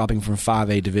case, dropping from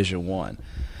 5A Division 1.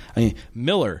 I mean,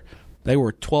 Miller, they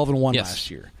were 12-1 last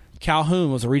year.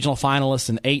 Calhoun was a regional finalist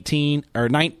in 18,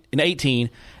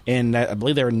 and I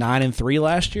believe they were 9-3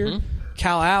 last year. Mm-hmm.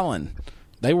 Cal Allen,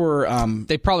 they were.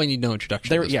 They probably need no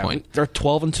introduction at this point. They're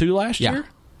 12-2 last year.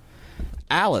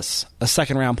 Alice, a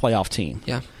second-round playoff team.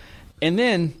 Yeah. And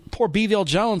then poor Beeville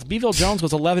Jones. Beeville Jones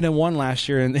was 11-1 last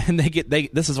year, and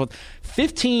this is what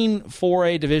 15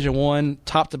 4A Division I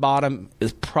top to bottom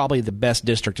is probably the best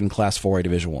district in Class 4A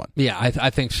Division I. Yeah, I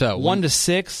think so.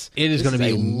 1-6, it is going to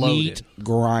be loaded. Meat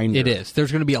grinder. It is.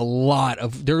 There's going to be there are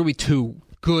going to be two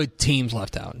good teams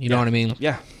left out. You know what I mean?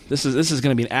 Yeah. This is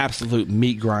going to be an absolute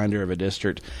meat grinder of a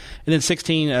district. And then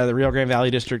 16, the Rio Grande Valley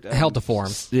District held the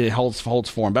form. It holds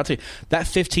form. But I'll tell you, that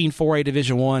 15 4A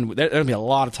Division I, there's going to be a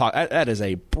lot of talk. That is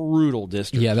a brutal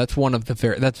district. Yeah, that's one of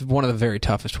the very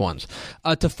toughest ones.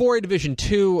 To 4A Division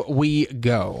II we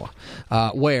go,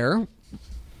 where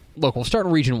look, we'll start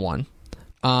in Region 1,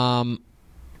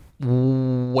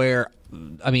 where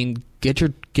I mean, get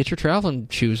your traveling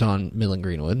shoes on, Midland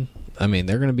Greenwood. I mean,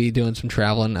 they're going to be doing some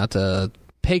traveling out to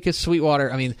Pecos,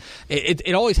 Sweetwater. I mean,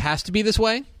 it always has to be this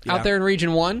way out there in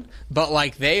Region 1. But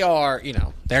like they are,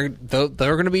 they're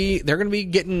going to be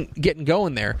getting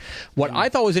going there. What I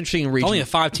thought was interesting in Region, only a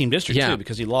 5-team district too,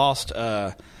 because he lost.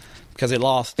 Because they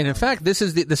lost, and in fact, this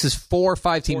is 4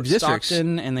 5-team districts,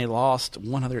 Stockton, and they lost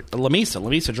one other. Lamesa.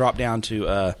 Lamesa dropped down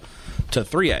to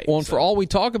 3A. Well, and for all we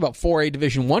talk about 4A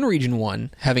Division 1 Region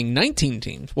 1 having 19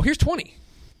 teams, well, here's 20.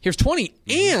 Here's 20,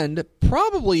 and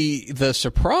probably the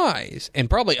surprise, and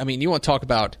probably, I mean, you want to talk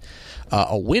about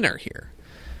a winner here.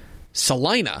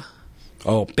 Salina.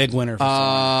 Oh, big winner for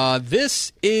Salina.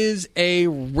 This is a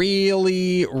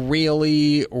really,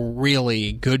 really,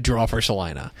 really good draw for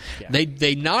Salina. Yeah.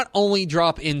 They not only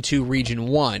drop into Region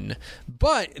 1,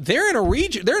 but they're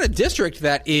in a district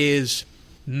that is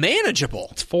manageable.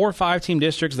 It's 4 or 5-team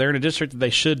districts. They're in a district that they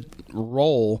should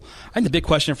roll. I think the big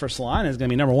question for Salina is going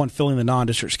to be, number one, filling the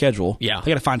non-district schedule. Yeah.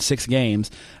 They got to find 6 games.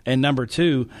 And number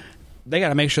 2, they got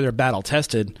to make sure they're battle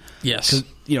tested. Yes.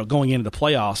 Going into the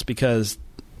playoffs, because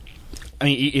I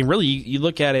mean, really, you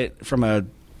look at it from I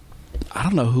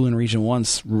don't know who in Region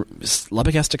 1's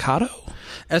Lubbock Estacado,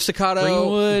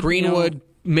 Greenwood,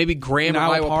 maybe Graham or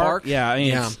Iowa Park. Yeah, I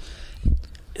mean,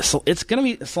 it's going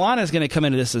to be Salina is going to come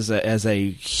into this as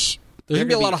a. There's going to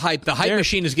be a lot of hype. The hype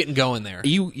machine is getting going there.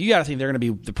 You got to think they're going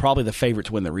to be probably the favorite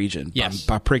to win the region. Yes,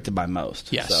 predicted by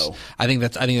most. Yes, so I think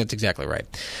that's exactly right.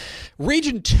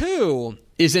 Region 2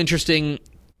 is interesting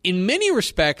in many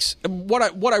respects. What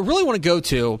I really want to go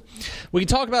to, we can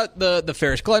talk about the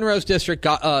Ferris Glenrose district.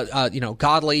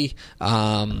 Godley.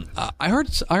 I heard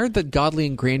that Godley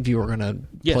and Grandview are going to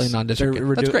play non-district.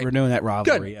 That's great. We're doing that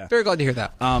rivalry. Good. Yeah. Very glad to hear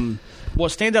that. What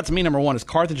stands out to me, number one, is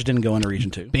Carthage didn't go into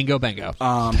Region 2. Bingo, bango.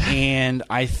 And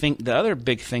I think the other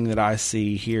big thing that I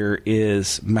see here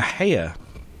is Mexia.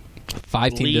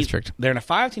 5-team district. They're in a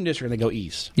 5-team district and they go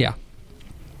east. Yeah.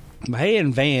 Mexia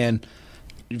and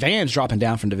Van's dropping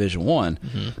down from Division 1.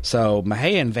 Mm-hmm. So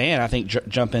Mexia and Van, I think,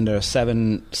 jump into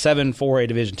 7-4A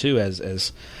Division 2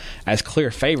 as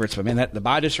clear favorites. But, man, the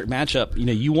bi-district matchup,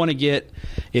 you want to get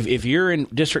 – if you're in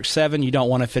District 7, you don't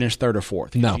want to finish 3rd or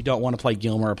 4th. No. You don't want to play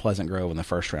Gilmer or Pleasant Grove in the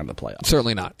first round of the playoffs.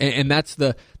 Certainly not. And that's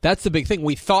the big thing.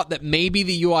 We thought that maybe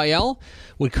the UIL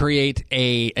would create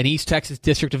an East Texas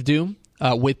District of Doom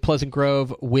with Pleasant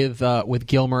Grove, with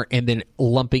Gilmer, and then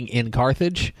lumping in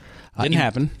Carthage. Didn't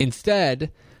happen.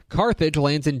 Instead, Carthage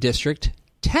lands in District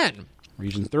 10.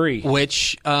 Region 3.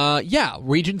 Which,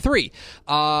 Region 3.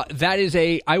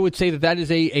 I would say that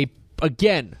is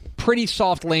again, pretty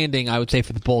soft landing, I would say,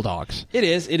 for the Bulldogs. It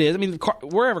is. I mean,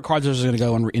 wherever Carthage is going to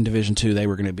go in Division 2, they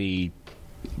were going to be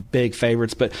big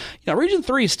favorites. But Region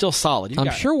 3 is still solid.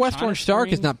 I'm sure West Orange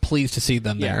Stark is not pleased to see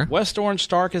them there. West Orange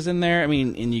Stark is in there. I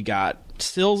mean, and you got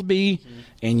Silsby,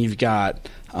 and you've got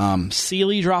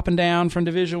Sealy dropping down from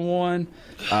Division 1.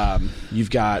 You've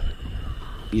got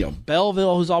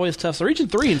Belleville, who's always tough. So Region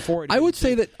 3 and 4.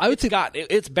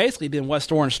 It's basically been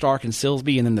West Orange, Stark, and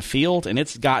Silsby, and then the field, and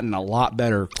it's gotten a lot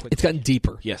better quickly. It's gotten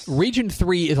deeper. Yes. Region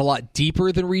 3 is a lot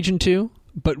deeper than Region 2,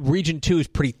 but Region 2 is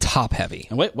pretty top heavy.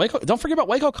 And Waco, don't forget about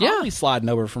Waco Colony sliding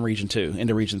over from Region 2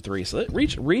 into Region 3. So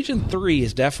Region 3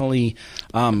 is definitely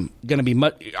going to be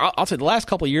much. I'll say the last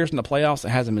couple of years in the playoffs, it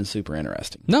hasn't been super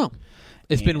interesting. No.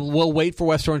 We'll wait for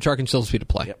West Orange, Stark, and Silsby to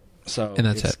play. Yep. So and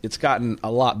that's it. It's gotten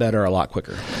a lot better, a lot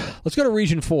quicker. Let's go to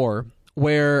Region 4,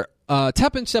 where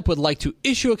Tepper and Stepp would like to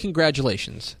issue a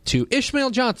congratulations to Ishmael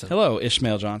Johnson. Hello,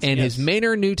 Ishmael Johnson. And his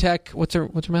Maynard New Tech, what's her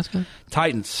mascot?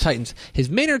 Titans. His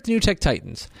Maynard New Tech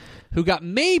Titans, who got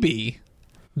maybe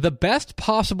The best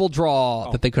possible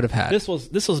draw that they could have had. This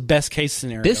was best case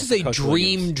scenario. This is a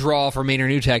dream draw for Maynard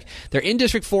New Tech. They're in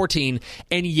District 14,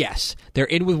 and yes, they're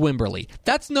in with Wimberley.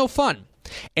 That's no fun.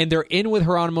 And they're in with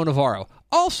Geronimo Navarro.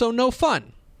 Also no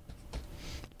fun.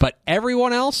 But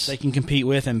everyone else they can compete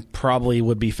with and probably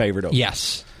would be favored over.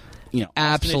 Yes.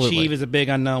 Absolutely. Austin Achieve is a big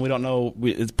unknown. We don't know.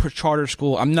 It's a charter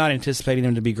school. I'm not anticipating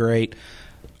them to be great.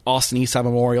 Austin Eastside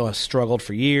Memorial has struggled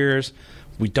for years.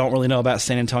 We don't really know about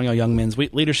San Antonio Young Men's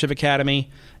Leadership Academy.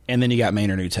 And then you got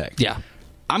Maynard New Tech. Yeah.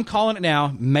 I'm calling it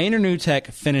now. Maynard New Tech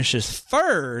finishes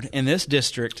third in this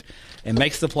district and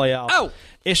makes the playoff. Oh!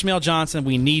 Ishmael Johnson,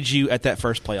 we need you at that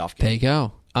first playoff game. There you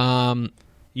go.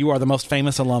 You are the most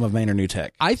famous alum of Maynard New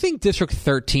Tech. I think District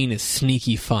 13 is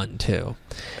sneaky fun, too.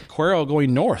 Cuero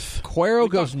going north. Cuero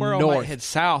goes north. Might head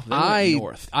south, then went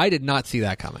north. I did not see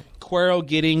that coming. Cuero,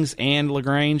 Giddings, and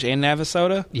LaGrange, and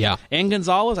Navasota. Yeah. And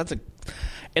Gonzales.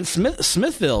 And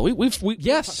Smithville.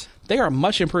 Yes. They are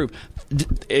much improved.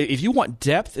 If you want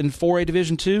depth in 4A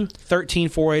Division II, 13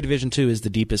 4A Division II is the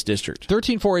deepest district.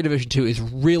 13 4A Division II is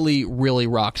really, really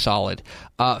rock solid.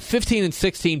 15 and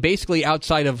 16, basically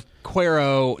outside of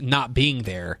Cuero not being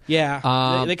there.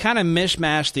 Yeah. They kind of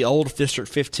mishmashed the old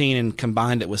District 15 and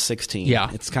combined it with 16. Yeah.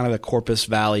 It's kind of the Corpus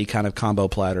Valley kind of combo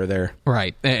platter there.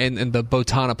 Right. And the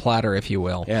Botana platter, if you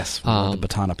will. Yes, the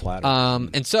Botana platter.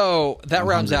 And so that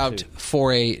rounds out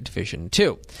 4A Division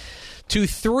II. To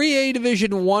 3A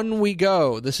Division 1 we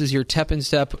go. This is your Tep and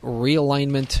Stepp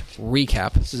realignment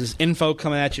recap. This is info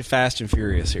coming at you fast and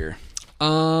furious here.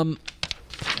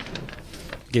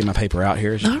 Getting my paper out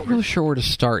here. Not really sure where to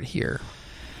start here.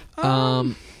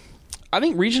 I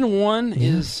think Region 1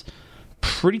 is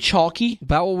pretty chalky.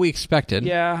 About what we expected.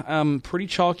 Yeah, pretty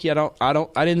chalky.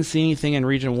 I didn't see anything in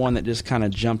Region 1 that just kind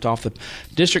of jumped off the.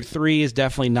 District 3 is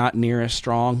definitely not near as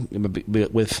strong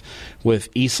with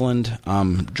Eastland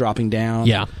dropping down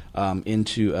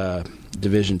into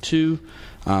Division 2.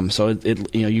 So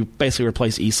you basically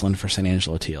replace Eastland for San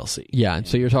Angelo TLC. Yeah, and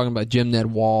so you're talking about Jim Ned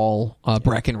Wall,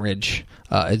 Breckenridge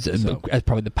as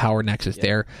probably the power nexus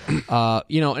there.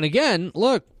 And again,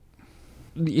 look,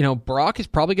 Brock is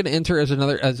probably going to enter as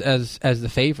the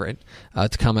favorite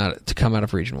to come out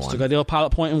of Region 1. Still got the old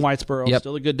Pilot Point in Whitesboro. Yep.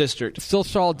 Still a good district. Still a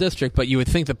solid district, but you would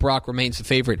think that Brock remains the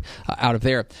favorite out of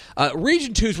there.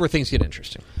 Region 2 is where things get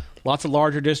interesting. Lots of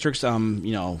larger districts.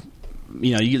 You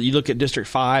look at District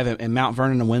 5 and Mount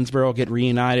Vernon and Winsboro get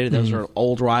reunited. Those are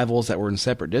old rivals that were in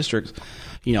separate districts.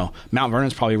 Mount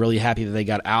Vernon's probably really happy that they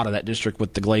got out of that district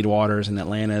with the Gladewaters and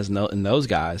Atlantas and those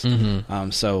guys.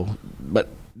 But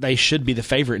they should be the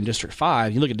favorite in District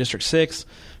 5. You look at District 6,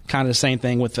 kind of the same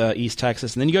thing with East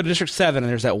Texas. And then you go to District 7, and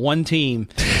there's that one team.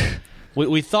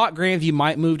 We thought Grandview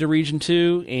might move to Region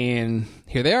 2, and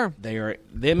here they are.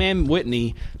 Them and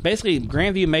Whitney. Basically,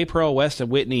 Grandview, Maypro, West,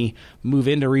 and Whitney move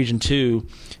into Region 2,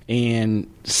 and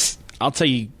I'll tell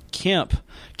you, Kemp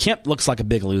looks like a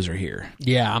big loser here.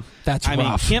 Yeah, that's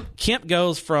rough. I mean, Kemp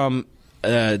goes from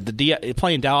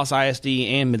playing Dallas ISD,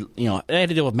 and they had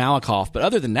to deal with Malakoff, but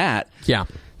other than that, yeah,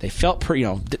 they felt pretty.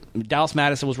 Dallas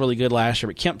Madison was really good last year,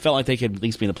 but Kemp felt like they could at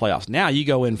least be in the playoffs. Now you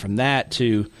go in from that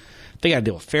to they got to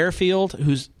deal with Fairfield, and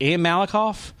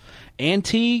Malakoff, and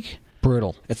Teague.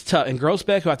 Brutal. It's tough. And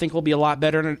Grossbeck, who I think will be a lot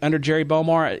better under Jerry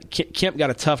Bomar. Kemp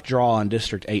got a tough draw on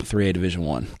District 8 3A Division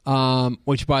 1.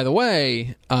 Which, by the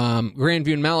way,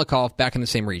 Grandview and Malakoff back in the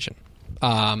same region. We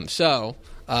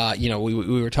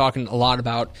were talking a lot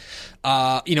about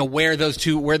where those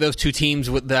two teams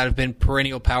that have been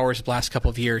perennial powers the last couple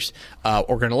of years are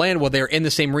going to land. Well, they're in the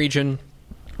same region.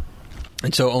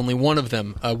 And so only one of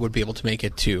them would be able to make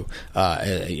it to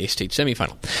a state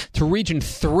semifinal. To Region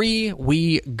 3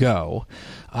 we go,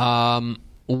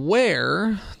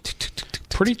 where...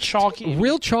 Pretty chalky.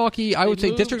 Real chalky. I would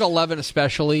say District 11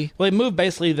 especially. Well, they moved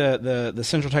basically the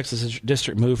Central Texas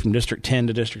District moved from District 10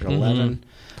 to District 11.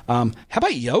 How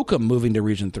about Yoakum moving to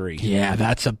Region 3? Yeah,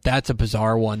 that's a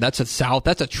bizarre one. That's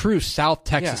a true South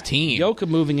Texas team. Yoakum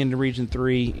moving into Region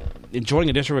 3, joining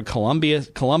a district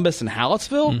with Columbus and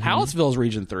Hallettsville. Hallettsville is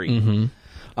Region 3.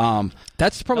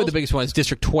 That's probably the biggest one is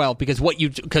District 12 because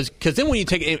then when you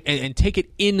take it and take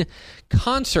it in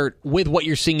concert with what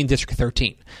you're seeing in District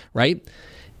 13, right?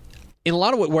 In a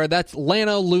lot of where that's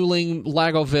Llano, Luling,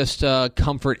 Lago Vista,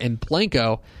 Comfort, and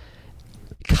Blanco.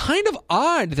 Kind of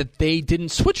odd that they didn't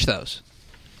switch those.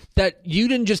 That you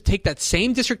didn't just take that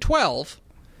same District 12,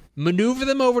 maneuver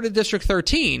them over to District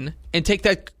 13, and take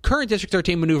that current District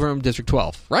 13, maneuver them to District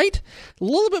 12, right? A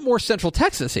little bit more Central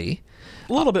Texas-y.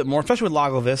 A little bit more, especially with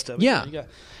Lago Vista. Yeah.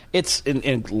 It's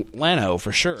in Llano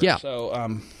for sure. Yeah.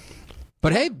 So,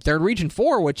 But hey, they're in Region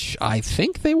 4, which I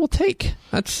think they will take.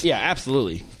 Yeah,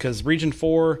 absolutely. Because Region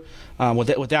 4,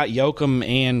 without Yoakum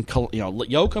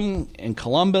and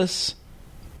Columbus,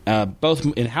 both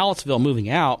in Hallettsville moving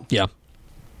out. Yeah.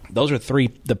 Those are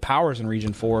the powers in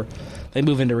Region 4. They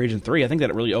move into Region 3. I think that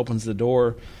it really opens the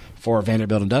door for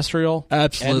Vanderbilt Industrial.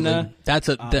 Absolutely. Edna,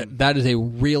 that is a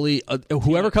really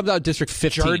whoever comes out of District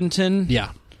 15. Jourdanton.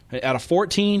 Yeah. Out of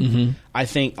 14, I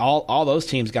think all those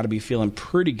teams got to be feeling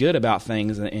pretty good about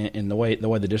things in the way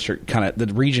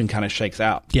the region kind of shakes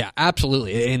out. Yeah,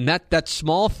 absolutely. And that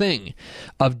small thing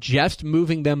of just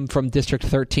moving them from District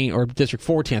 13 or District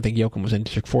 14, I think Yoakum was in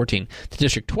District 14, to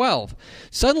District 12,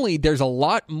 suddenly there's a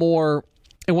lot more.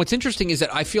 And what's interesting is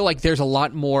that I feel like there's a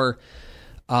lot more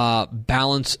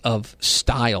balance of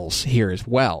styles here as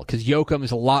well, because Yoakum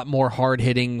is a lot more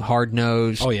hard-hitting,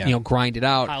 hard-nosed, grind it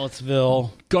out.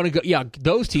 Hallettsville.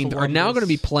 Those teams are now going to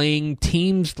be playing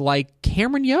teams like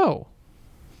Cameron Yo.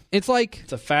 It's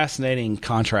a fascinating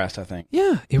contrast, I think.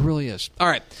 Yeah, it really is. All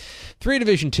right, 3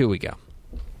 Division 2 we go.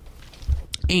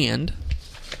 And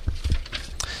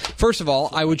first of all,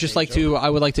 I would like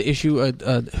to issue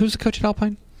who's the coach at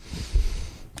Alpine?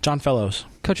 John Fellows.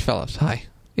 Coach Fellows, hi.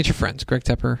 It's your friends, Greg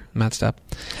Tepper, Matt Stepp.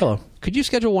 Hello. Could you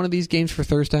schedule one of these games for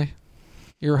Thursday?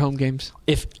 Your home games?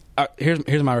 If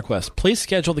here's my request. Please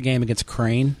schedule the game against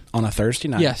Crane on a Thursday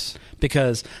night. Yes.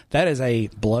 Because that is a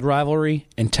blood rivalry,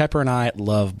 and Tepper and I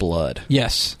love blood.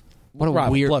 Yes. What a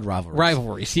weird blood rivalries.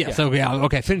 Rivalries. Yes. Yeah.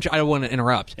 Okay. Finish. I don't want to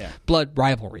interrupt. Yeah. Blood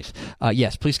rivalries.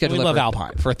 Yes. Please schedule. We love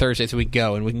Alpine for Thursday, so we can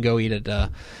go and we can go eat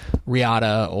at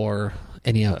Riata or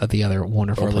any of the other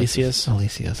wonderful places.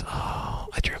 Alicia's. Oh,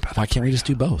 I dream about that. Why can't we just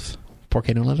do both? Porque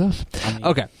no las dos.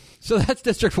 Okay. So that's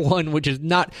District 1, which is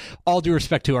not, all due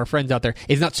respect to our friends out there,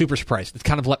 is not super surprised. It's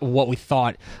kind of like what we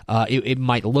thought it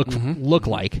might look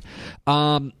like.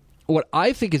 What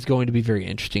I think is going to be very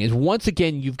interesting is, once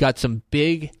again, you've got some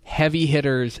big, heavy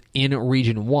hitters in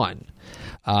Region 1.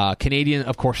 Canadian,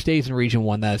 of course, stays in Region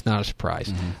 1. That is not a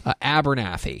surprise.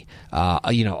 Abernathy.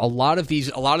 A lot of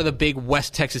the big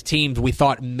West Texas teams we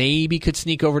thought maybe could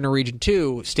sneak over into Region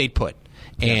 2 stayed put.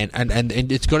 And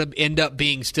it's going to end up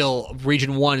being still,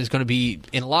 Region 1 is going to be,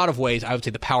 in a lot of ways, I would say,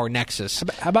 the power nexus.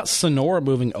 How about Sonora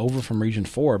moving over from Region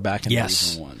 4 back into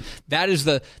Region 1? That is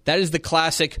the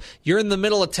classic, you're in the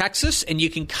middle of Texas and you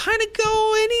can kind of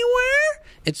go anywhere.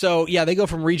 And so, they go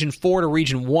from Region 4 to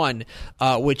Region 1,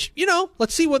 which,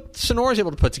 let's see what Sonora's able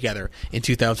to put together in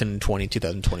 2020,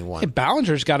 2021. Hey,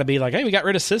 Ballinger's got to be like, hey, we got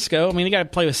rid of Cisco. I mean, they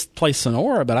got to play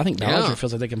Sonora, but I think Ballinger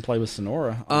feels like they can play with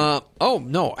Sonora.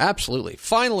 No, absolutely.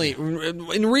 Finally,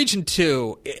 in Region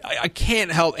 2, I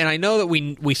can't help, and I know that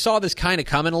we saw this kind of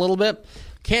coming a little bit.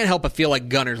 Can't help but feel like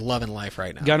Gunner's loving life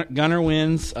right now. Gunner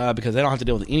wins because they don't have to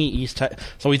deal with any East Texas.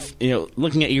 So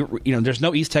looking at there's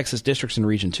no East Texas districts in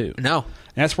Region 2. No,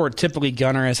 and that's where typically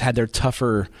Gunner has had their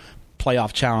tougher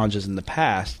playoff challenges in the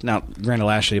past. Now, granted,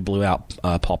 last year they blew out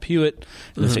Paul Pewitt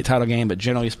in the state title game, but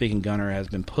generally speaking, Gunner has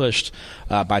been pushed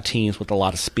by teams with a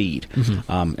lot of speed.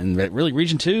 And really,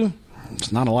 Region 2,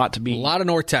 it's not a lot to be. A lot of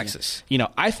North Texas.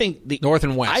 I think North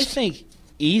and West. I think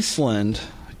Eastland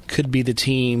could be the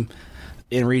team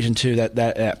in Region 2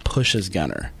 that pushes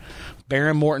Gunner.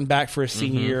 Barron Morton back for a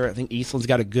senior year. I think Eastland's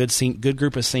got a good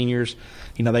group of seniors.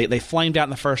 They flamed out in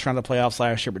the first round of the playoffs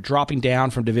last year, but dropping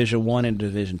down from Division 1 into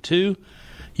Division 2.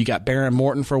 You got Barron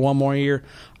Morton for one more year.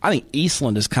 I think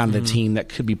Eastland is kind of the team that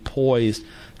could be poised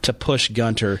to push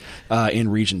Gunter in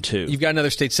Region 2. You've got another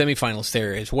state semifinalist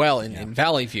there as well in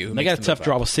Valley View. They got a tough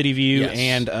draw with City View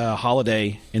and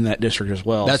Holiday in that district as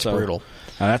well. That's brutal.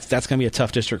 That's going to be a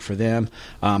tough district for them.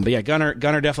 But Gunner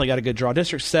definitely got a good draw.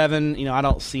 District 7, I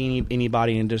don't see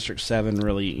anybody in District 7,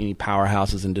 really any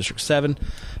powerhouses in District 7.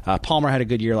 Palmer had a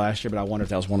good year last year, but I wonder if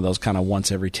that was one of those kind of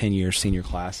once every 10 years senior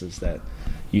classes that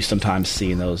you sometimes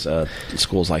see in those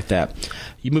schools like that.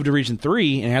 You move to Region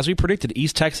 3, and as we predicted,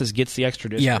 East Texas gets the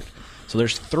extra district. Yeah. So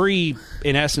there's 3,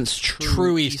 in essence,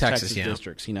 true East Texas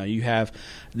districts. You have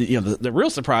the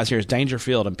real surprise here is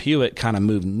Dangerfield and Pewitt kind of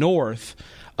moved north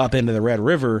up into the Red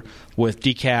River with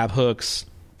DeKalb, Hooks,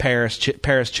 Paris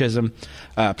Chisholm,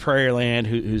 Prairie Land,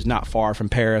 who's not far from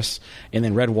Paris, and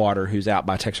then Redwater, who's out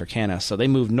by Texarkana. So they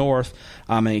moved north,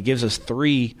 and it gives us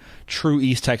 3 true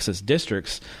East Texas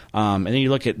districts. And then you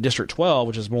look at District 12,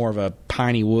 which is more of a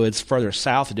Piney Woods, further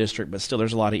south district, but still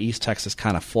there's a lot of East Texas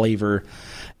kind of flavor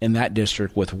in that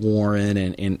district with Warren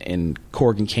and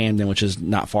Corrigan Camden, which is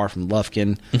not far from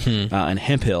Lufkin, and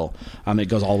Hemp Hill. It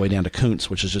goes all the way down to Kuntz,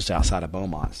 which is just outside of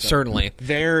Beaumont. So certainly.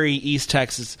 Very East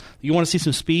Texas. You want to see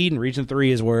some speed, and Region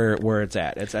 3 is where it's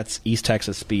at. That's East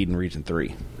Texas speed in Region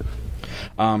 3.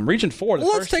 Region 4.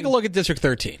 Let's take a look at District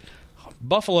 13.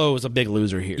 Buffalo is a big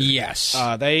loser here. Yes.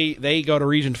 They go to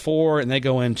Region 4, and they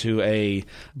go into a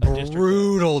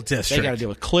brutal district. They got to deal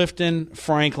with Clifton,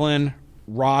 Franklin,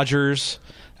 Rogers.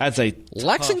 That's a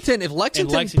Lexington. If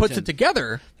Lexington puts it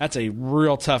together, that's a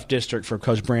real tough district for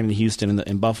Coach Brandon Houston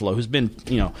in Buffalo, who's been,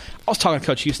 I was talking to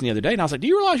Coach Houston the other day, and I was like, "Do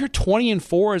you realize you're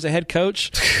 20-4 as a head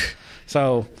coach?"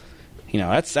 So,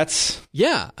 that's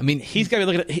yeah. I mean, he's got to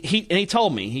be looking at he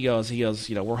told me he goes,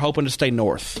 we're hoping to stay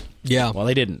north. Yeah. Well,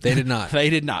 they didn't. They did not.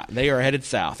 They did not. They are headed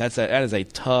south. That is a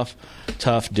tough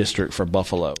district for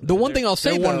Buffalo. The one thing I'll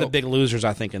say, they're one of the big losers,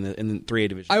 I think, in the 3A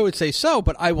division. I would say so,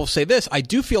 but I will say this: I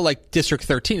do feel like District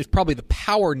 13 is probably the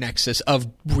power nexus of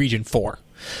Region 4.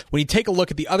 When you take a look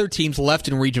at the other teams left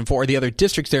in Region 4, or the other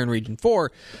districts there in Region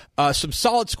 4, some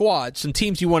solid squads, some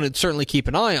teams you want to certainly keep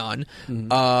an eye on.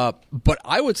 But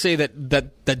I would say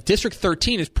that District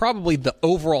 13 is probably the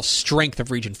overall strength of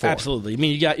Region 4. Absolutely. I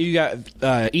mean, you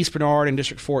got East Bernard in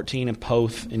District 14 and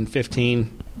Poth in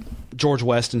 15, George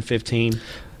West in 15.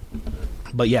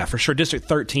 But yeah, for sure, District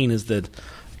 13 is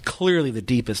clearly the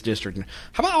deepest district.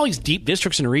 How about all these deep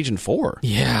districts in Region 4?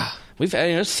 Yeah. We've had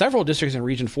there's several districts in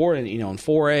Region 4 and in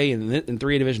 4A and in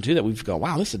 3A Division 2 that we've gone,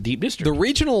 wow, this is a deep district. The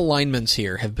regional alignments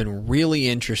here have been really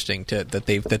interesting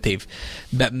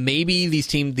that maybe these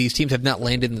teams have not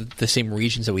landed in the same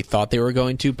regions that we thought they were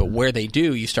going to, but where they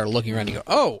do, you start looking around and you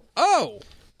go, oh,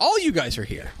 all you guys are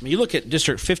here. I mean, you look at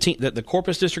District 15, the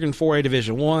Corpus District in 4A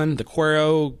Division 1, the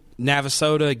Cuero,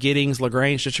 Navasota, Giddings,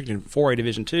 LaGrange District in 4A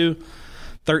Division 2,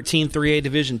 13 3A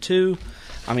Division 2.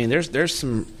 I mean, there's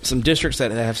some districts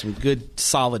that have some good,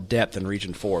 solid depth in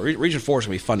Region 4. Region 4 is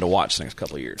going to be fun to watch the next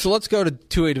couple of years. So let's go to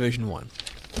 2A Division 1.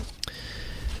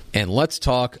 And let's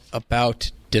talk about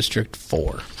District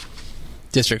 4.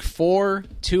 District 4,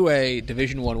 2A,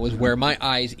 Division 1 was where my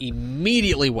eyes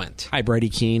immediately went. Hi, Brady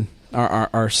Keene,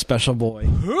 our special boy.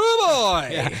 Oh, boy!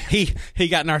 Yeah, he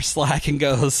got in our Slack and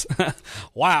goes,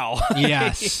 wow.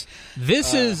 Yes.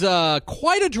 This is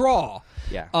quite a draw.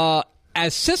 Yeah.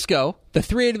 As Cisco, the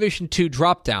 3A Division 2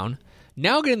 drop-down,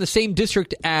 now get in the same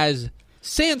district as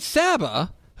San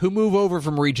Saba, who move over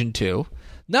from Region 2.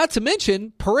 Not to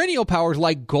mention perennial powers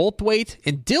like Goldthwaite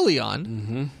and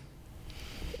Dilion,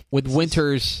 with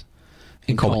Winters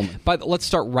and Coleman. But let's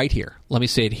start right here. Let me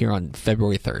say it here on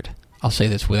February 3rd. I'll say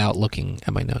this without looking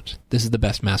at my notes. This is the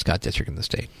best mascot district in the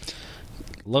state.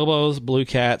 Lobos, Blue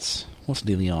Cats. What's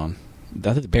Dilion?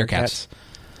 I think the Bearcats.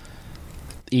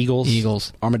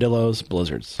 Eagles, Armadillos,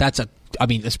 Blizzards. That's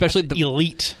especially the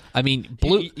elite. I mean,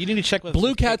 you need to check with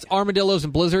Blue Cats, Armadillos,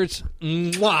 and Blizzards.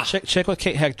 Mwah. Check with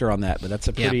Kate Hector on that, but that's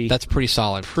that's pretty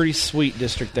solid, pretty sweet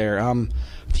district there. You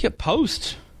get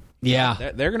Post.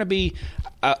 Yeah, they're going to be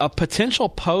a potential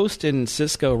Post in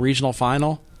Cisco regional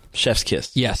final. Chef's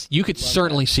kiss. Yes, you could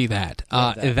certainly see that.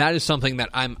 That is something that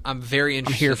I'm very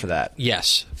interested. I'm here for that.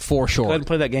 Yes, for sure. Go ahead and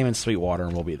play that game in Sweetwater,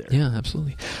 and we'll be there. Yeah,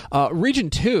 absolutely. Region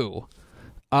 2.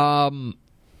 Marlin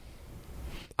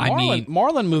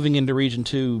moving into Region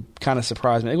 2 kind of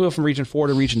surprised me. They go from Region 4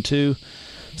 to Region 2.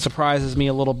 Surprises me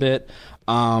a little bit.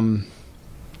 Man,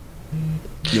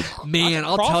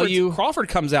 I'll tell you. Crawford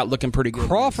comes out looking pretty good.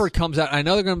 Crawford comes out. I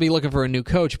know they're going to be looking for a new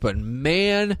coach, but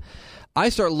man, I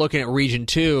start looking at Region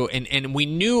 2, and we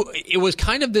knew it was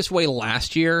kind of this way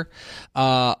last year.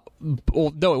 No,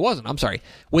 it wasn't. I'm sorry.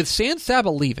 With San Saba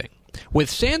leaving,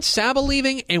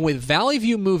 and with Valley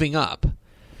View moving up,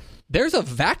 there's a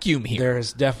vacuum here. There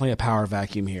is definitely a power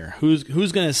vacuum here. Who's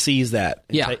going to seize that?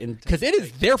 Yeah, because it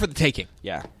is there for the taking.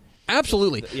 Yeah.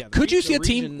 Absolutely. Could you see a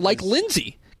team like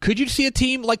Lindsay? Could you see a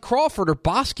team like Crawford or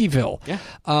Bosqueville? Yeah.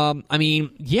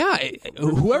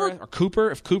 Whoever. Or Cooper,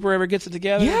 if Cooper ever gets it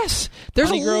together. Yes. There's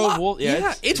a lot.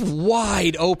 It's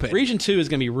wide open. Region 2 is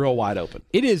going to be real wide open.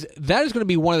 It is. That is going to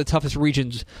be one of the toughest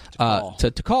regions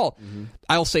to call. Mm-hmm.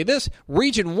 I'll say this.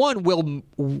 Region 1 will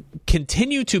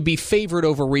continue to be favored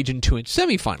over Region 2 in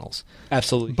semifinals.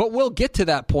 Absolutely. But we'll get to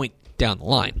that point down the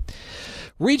line.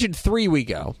 Region 3 we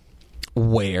go.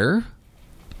 Where...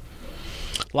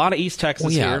 A lot of East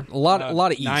Texas here. A lot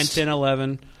of East. 9, 10,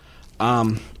 11.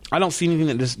 I don't see anything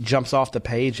that just jumps off the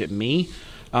page at me.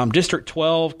 District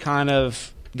 12 kind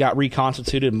of got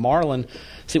reconstituted. Marlin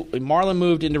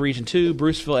moved into Region 2.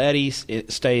 Bruceville Eddy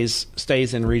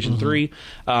stays in Region 3.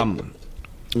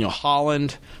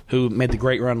 Holland, who made the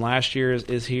great run last year,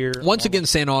 is here. Once again,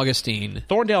 St. Augustine.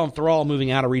 Thorndale and Thrall moving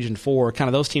out of Region 4. Kind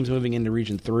of those teams moving into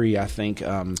Region 3, I think.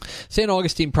 St.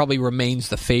 Augustine probably remains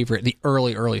the favorite, the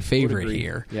early favorite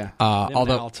here. Yeah.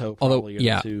 Although,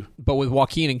 too. But with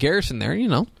Joaquin and Garrison there,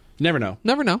 never know.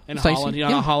 And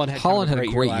Holland had a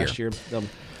great year last year.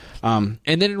 And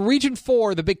then in Region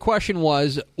 4, the big question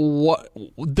was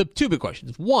the two big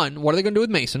questions. One, what are they going to do with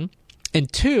Mason?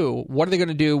 And 2, what are they going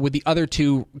to do with the other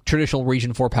 2 traditional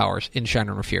Region 4 powers in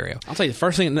Shiner and Refugio? I'll tell you, the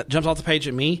first thing that jumps off the page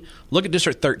at me, look at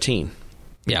District 13.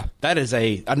 Yeah. That is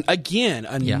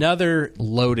another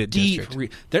loaded deep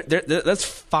district. That's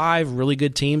 5 really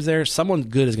good teams there. Someone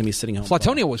good is going to be sitting home.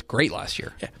 Flatonia was great last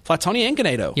year. Yeah. Flatonia and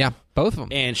Ganado. Yeah, both of them.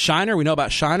 And Shiner, we know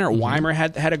about Shiner. Weimer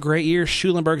had a great year.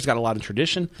 Schulenburg's got a lot of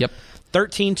tradition. Yep.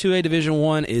 13 2A Division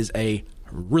 1 is a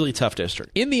really tough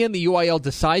district. In the end, the UIL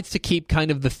decides to keep kind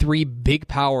of the 3 big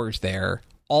powers there,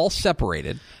 all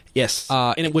separated. Yes.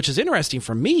 And which is interesting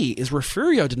for me is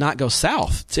Refugio did not go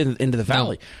south into the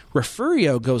valley. No.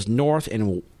 Refugio goes north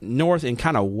and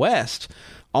kind of west,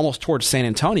 almost towards San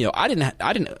Antonio. I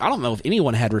don't know if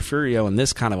anyone had Refugio in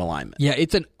this kind of alignment. Yeah,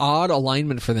 it's an odd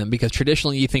alignment for them because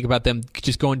traditionally you think about them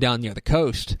just going down near the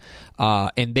coast,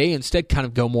 and they instead kind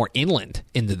of go more inland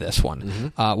into this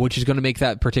one, which is going to make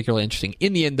that particularly interesting.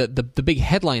 In the end, the big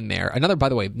headline there,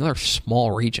 another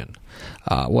small region,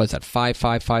 what is that,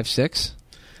 5,556?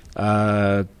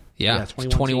 Yeah,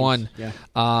 21. Yeah.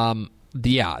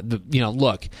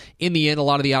 Look, in the end, a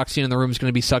lot of the oxygen in the room is going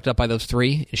to be sucked up by those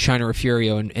 3, Shiner,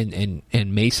 Refugio,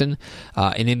 and Mason.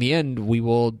 And in the end, we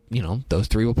will, those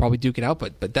 3 will probably duke it out.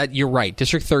 But that, you're right.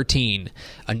 District 13,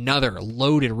 another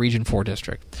loaded Region 4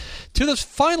 district. To this,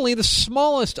 finally, the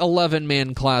smallest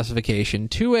 11-man classification,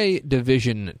 2A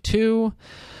Division 2,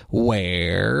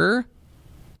 where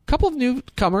couple of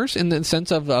newcomers in the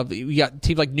sense of you got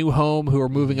teams like New Home who are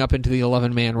moving up into the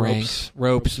 11-man ranks.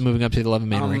 Ropes moving up to the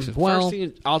 11-man ranks as well.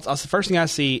 The first thing I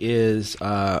see is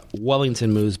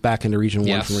Wellington moves back into Region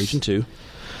 1 from Region 2.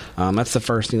 That's the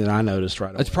first thing that I noticed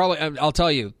right away. It's probably, I'll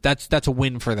tell you, that's a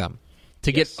win for them.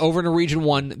 To get over into Region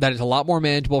 1, that is a lot more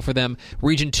manageable for them.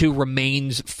 Region 2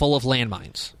 remains full of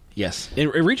landmines. Yes. In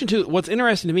Region 2, what's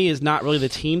interesting to me is not really the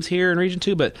teams here in Region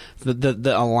 2, but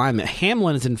the alignment.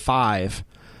 Hamlin is in 5.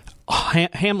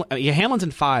 Hamlin's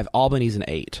in 5, Albany's in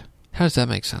 8. How does that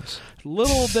make sense? A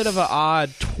little bit of an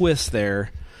odd twist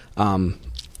there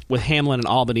with Hamlin and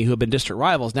Albany, who have been district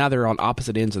rivals. Now they're on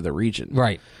opposite ends of the region.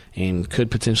 Right. And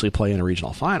could potentially play in a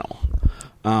regional final.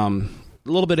 A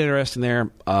little bit interesting there.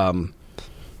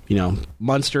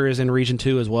 Munster is in Region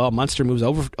 2 as well. Munster moves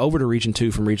over to Region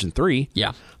 2 from Region 3.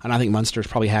 Yeah. And I think Munster's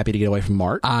probably happy to get away from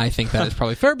Mart. I think that is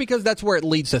probably fair because that's where it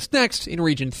leads us next in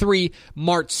Region 3.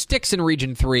 Mart sticks in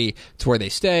Region 3. It's where they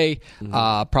stay.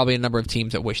 Probably a number of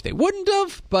teams that wish they wouldn't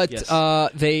have, but yes.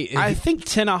 I think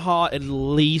Tenaha at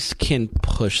least can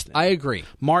push them. I agree.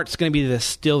 Mart's going to be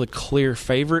still the clear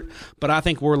favorite, but I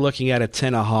think we're looking at a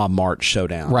Tenaha-Mart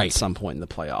showdown at some point in the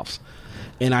playoffs.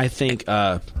 And I think,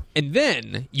 and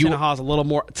then Tenaha's a little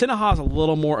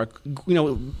more.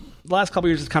 The last couple of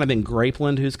years it's kind of been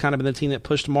Grapeland, who's kind of been the team that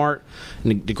pushed Mart.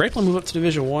 And did Grapeland move up to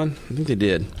Division 1? I think they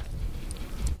did.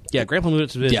 Yeah, Grapeland moved up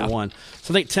to Division 1.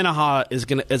 So I think Tenaha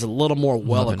is a little more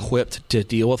well equipped to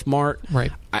deal with Mart.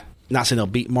 Right. Not saying they'll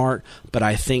beat Mart, but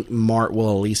I think Mart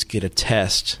will at least get a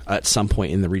test at some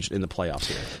point in the region in the playoffs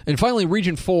here. And finally,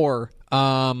 Region 4,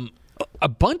 a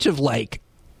bunch of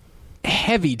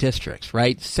heavy districts,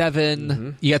 right?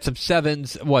 7. You got some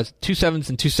 7s. 2 7s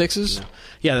and 2 6s?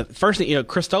 Yeah, the first thing,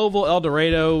 Cristoval, El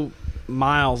Dorado,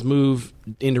 Miles move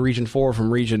into Region 4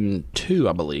 from Region 2,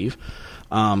 I believe.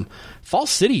 Falls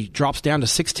City drops down to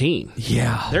 16.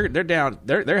 Yeah. They're down.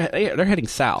 They're heading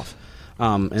south.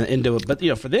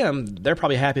 But for them, they're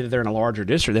probably happy that they're in a larger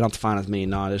district. They don't have to find as many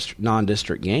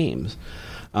non-district games.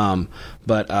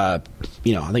 I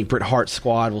think Britt Hart's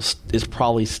squad is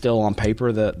probably still on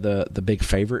paper the big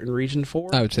favorite in Region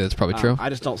 4. I would say that's probably true. I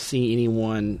just don't see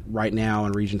anyone right now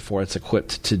in Region 4 that's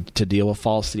equipped to deal with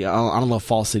Falls City. I don't know if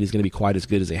Falls City is going to be quite as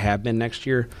good as they have been next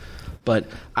year, but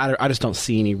I just don't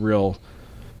see any real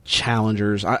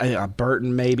challengers.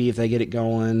 Burton maybe if they get it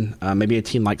going. Maybe a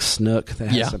team like Snook that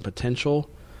has some potential.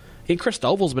 I think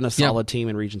Cristoval's been a solid team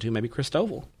in Region 2. Maybe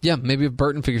Cristoval. Yeah, maybe if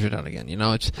Burton figures it out again.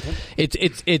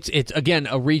 It's again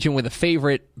a region with a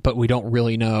favorite, but we don't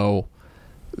really know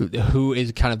who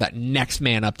is kind of that next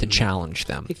man up to challenge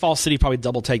them. I think Falls City probably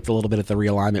double taked a little bit at the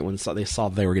realignment when they saw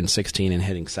they were getting 16 and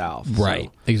heading south. Right,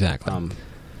 so, exactly.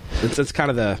 It's kind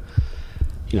of the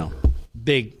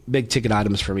big ticket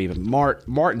items for me. But Mart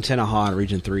and Tenaha in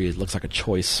Region 3 looks like a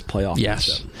choice playoff.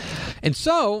 Yes. And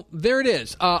so, there it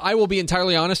is. I will be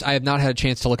entirely honest. I have not had a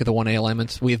chance to look at the 1A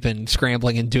alignments. We have been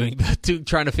scrambling and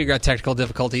trying to figure out technical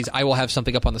difficulties. I will have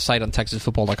something up on the site on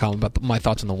TexasFootball.com about my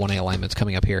thoughts on the 1A alignments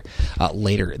coming up here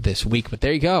later this week. But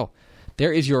there you go.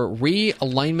 There is your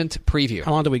realignment preview.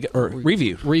 How long do we go? Or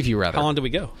review. Review, rather. How long do we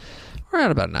go? We're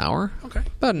at about an hour. Okay.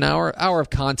 About an hour of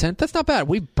content. That's not bad.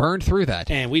 We burned through that.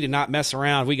 And we did not mess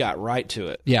around. We got right to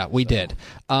it. Yeah, we did.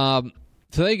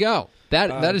 So there you go.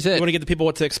 That is it. You want to give the people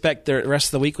what to expect the rest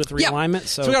of the week with realignment?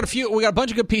 So we got a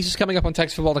bunch of good pieces coming up on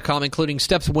TexasFootball.com, including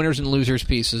Stepp's winners and losers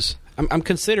pieces. I'm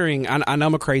considering. I know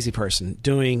I'm a crazy person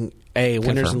doing a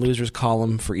winners and losers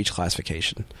column for each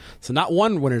classification. So not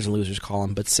one winners and losers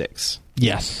column, but 6.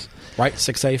 Yes. Right?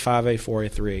 6A, 5A, 4A,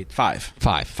 3A, 5.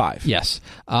 5. Yes.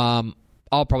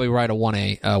 I'll probably write a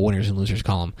 1A winners and losers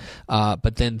column.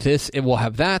 But then it will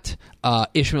have that.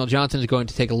 Ishmael Johnson is going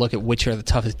to take a look at which are the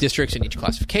toughest districts in each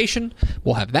classification.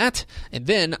 We'll have that. And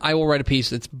then I will write a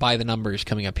piece that's by the numbers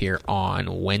coming up here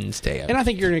on Wednesday. And I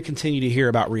think you're going to continue to hear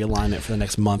about realignment for the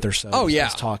next month or so. Oh, yeah.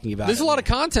 Talking about There's a lot of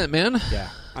content, man. Yeah.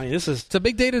 I mean, it's a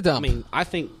big data dump. I mean, I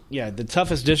think, the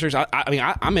toughest districts,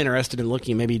 I'm interested in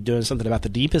looking, maybe doing something about the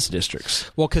deepest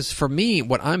districts. Well, because for me,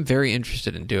 what I'm very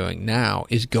interested in doing now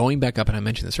is going back up, and I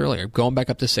mentioned this earlier, going back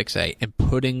up to 6A and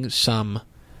putting some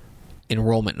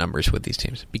enrollment numbers with these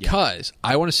teams. Because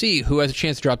I want to see who has a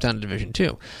chance to drop down to Division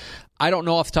II. I don't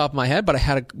know off the top of my head, but I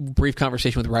had a brief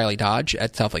conversation with Riley Dodge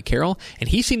at South Lake Carroll, and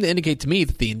he seemed to indicate to me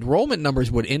that the enrollment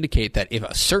numbers would indicate that if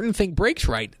a certain thing breaks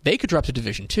right, they could drop to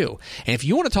Division II. And if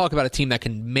you want to talk about a team that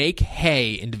can make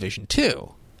hay in Division II,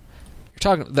 you're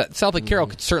talking that South Lake Carroll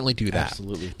could certainly do that.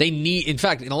 Absolutely. They need, in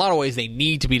fact, in a lot of ways, they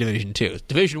need to be Division II.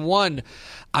 Division I,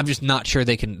 I'm just not sure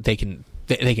they can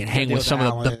hang with some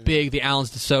of the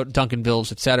Allens, the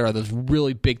Duncanvilles, etc. Those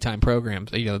really big time programs.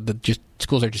 The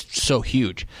schools are just so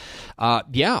huge. So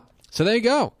there you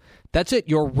go. That's it.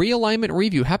 Your realignment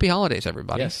review. Happy holidays,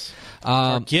 everybody. Yes.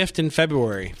 Our gift in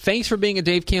February. Thanks for being a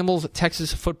Dave Campbell's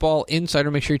Texas Football Insider.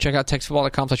 Make sure you check out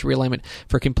TexasFootball.com/realignment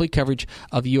for complete coverage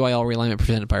of UIL Realignment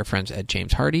presented by our friends at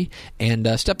James Hardy. And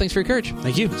Stepp, thanks for your courage.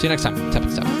 Thank you. See you next time.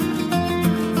 Tepper.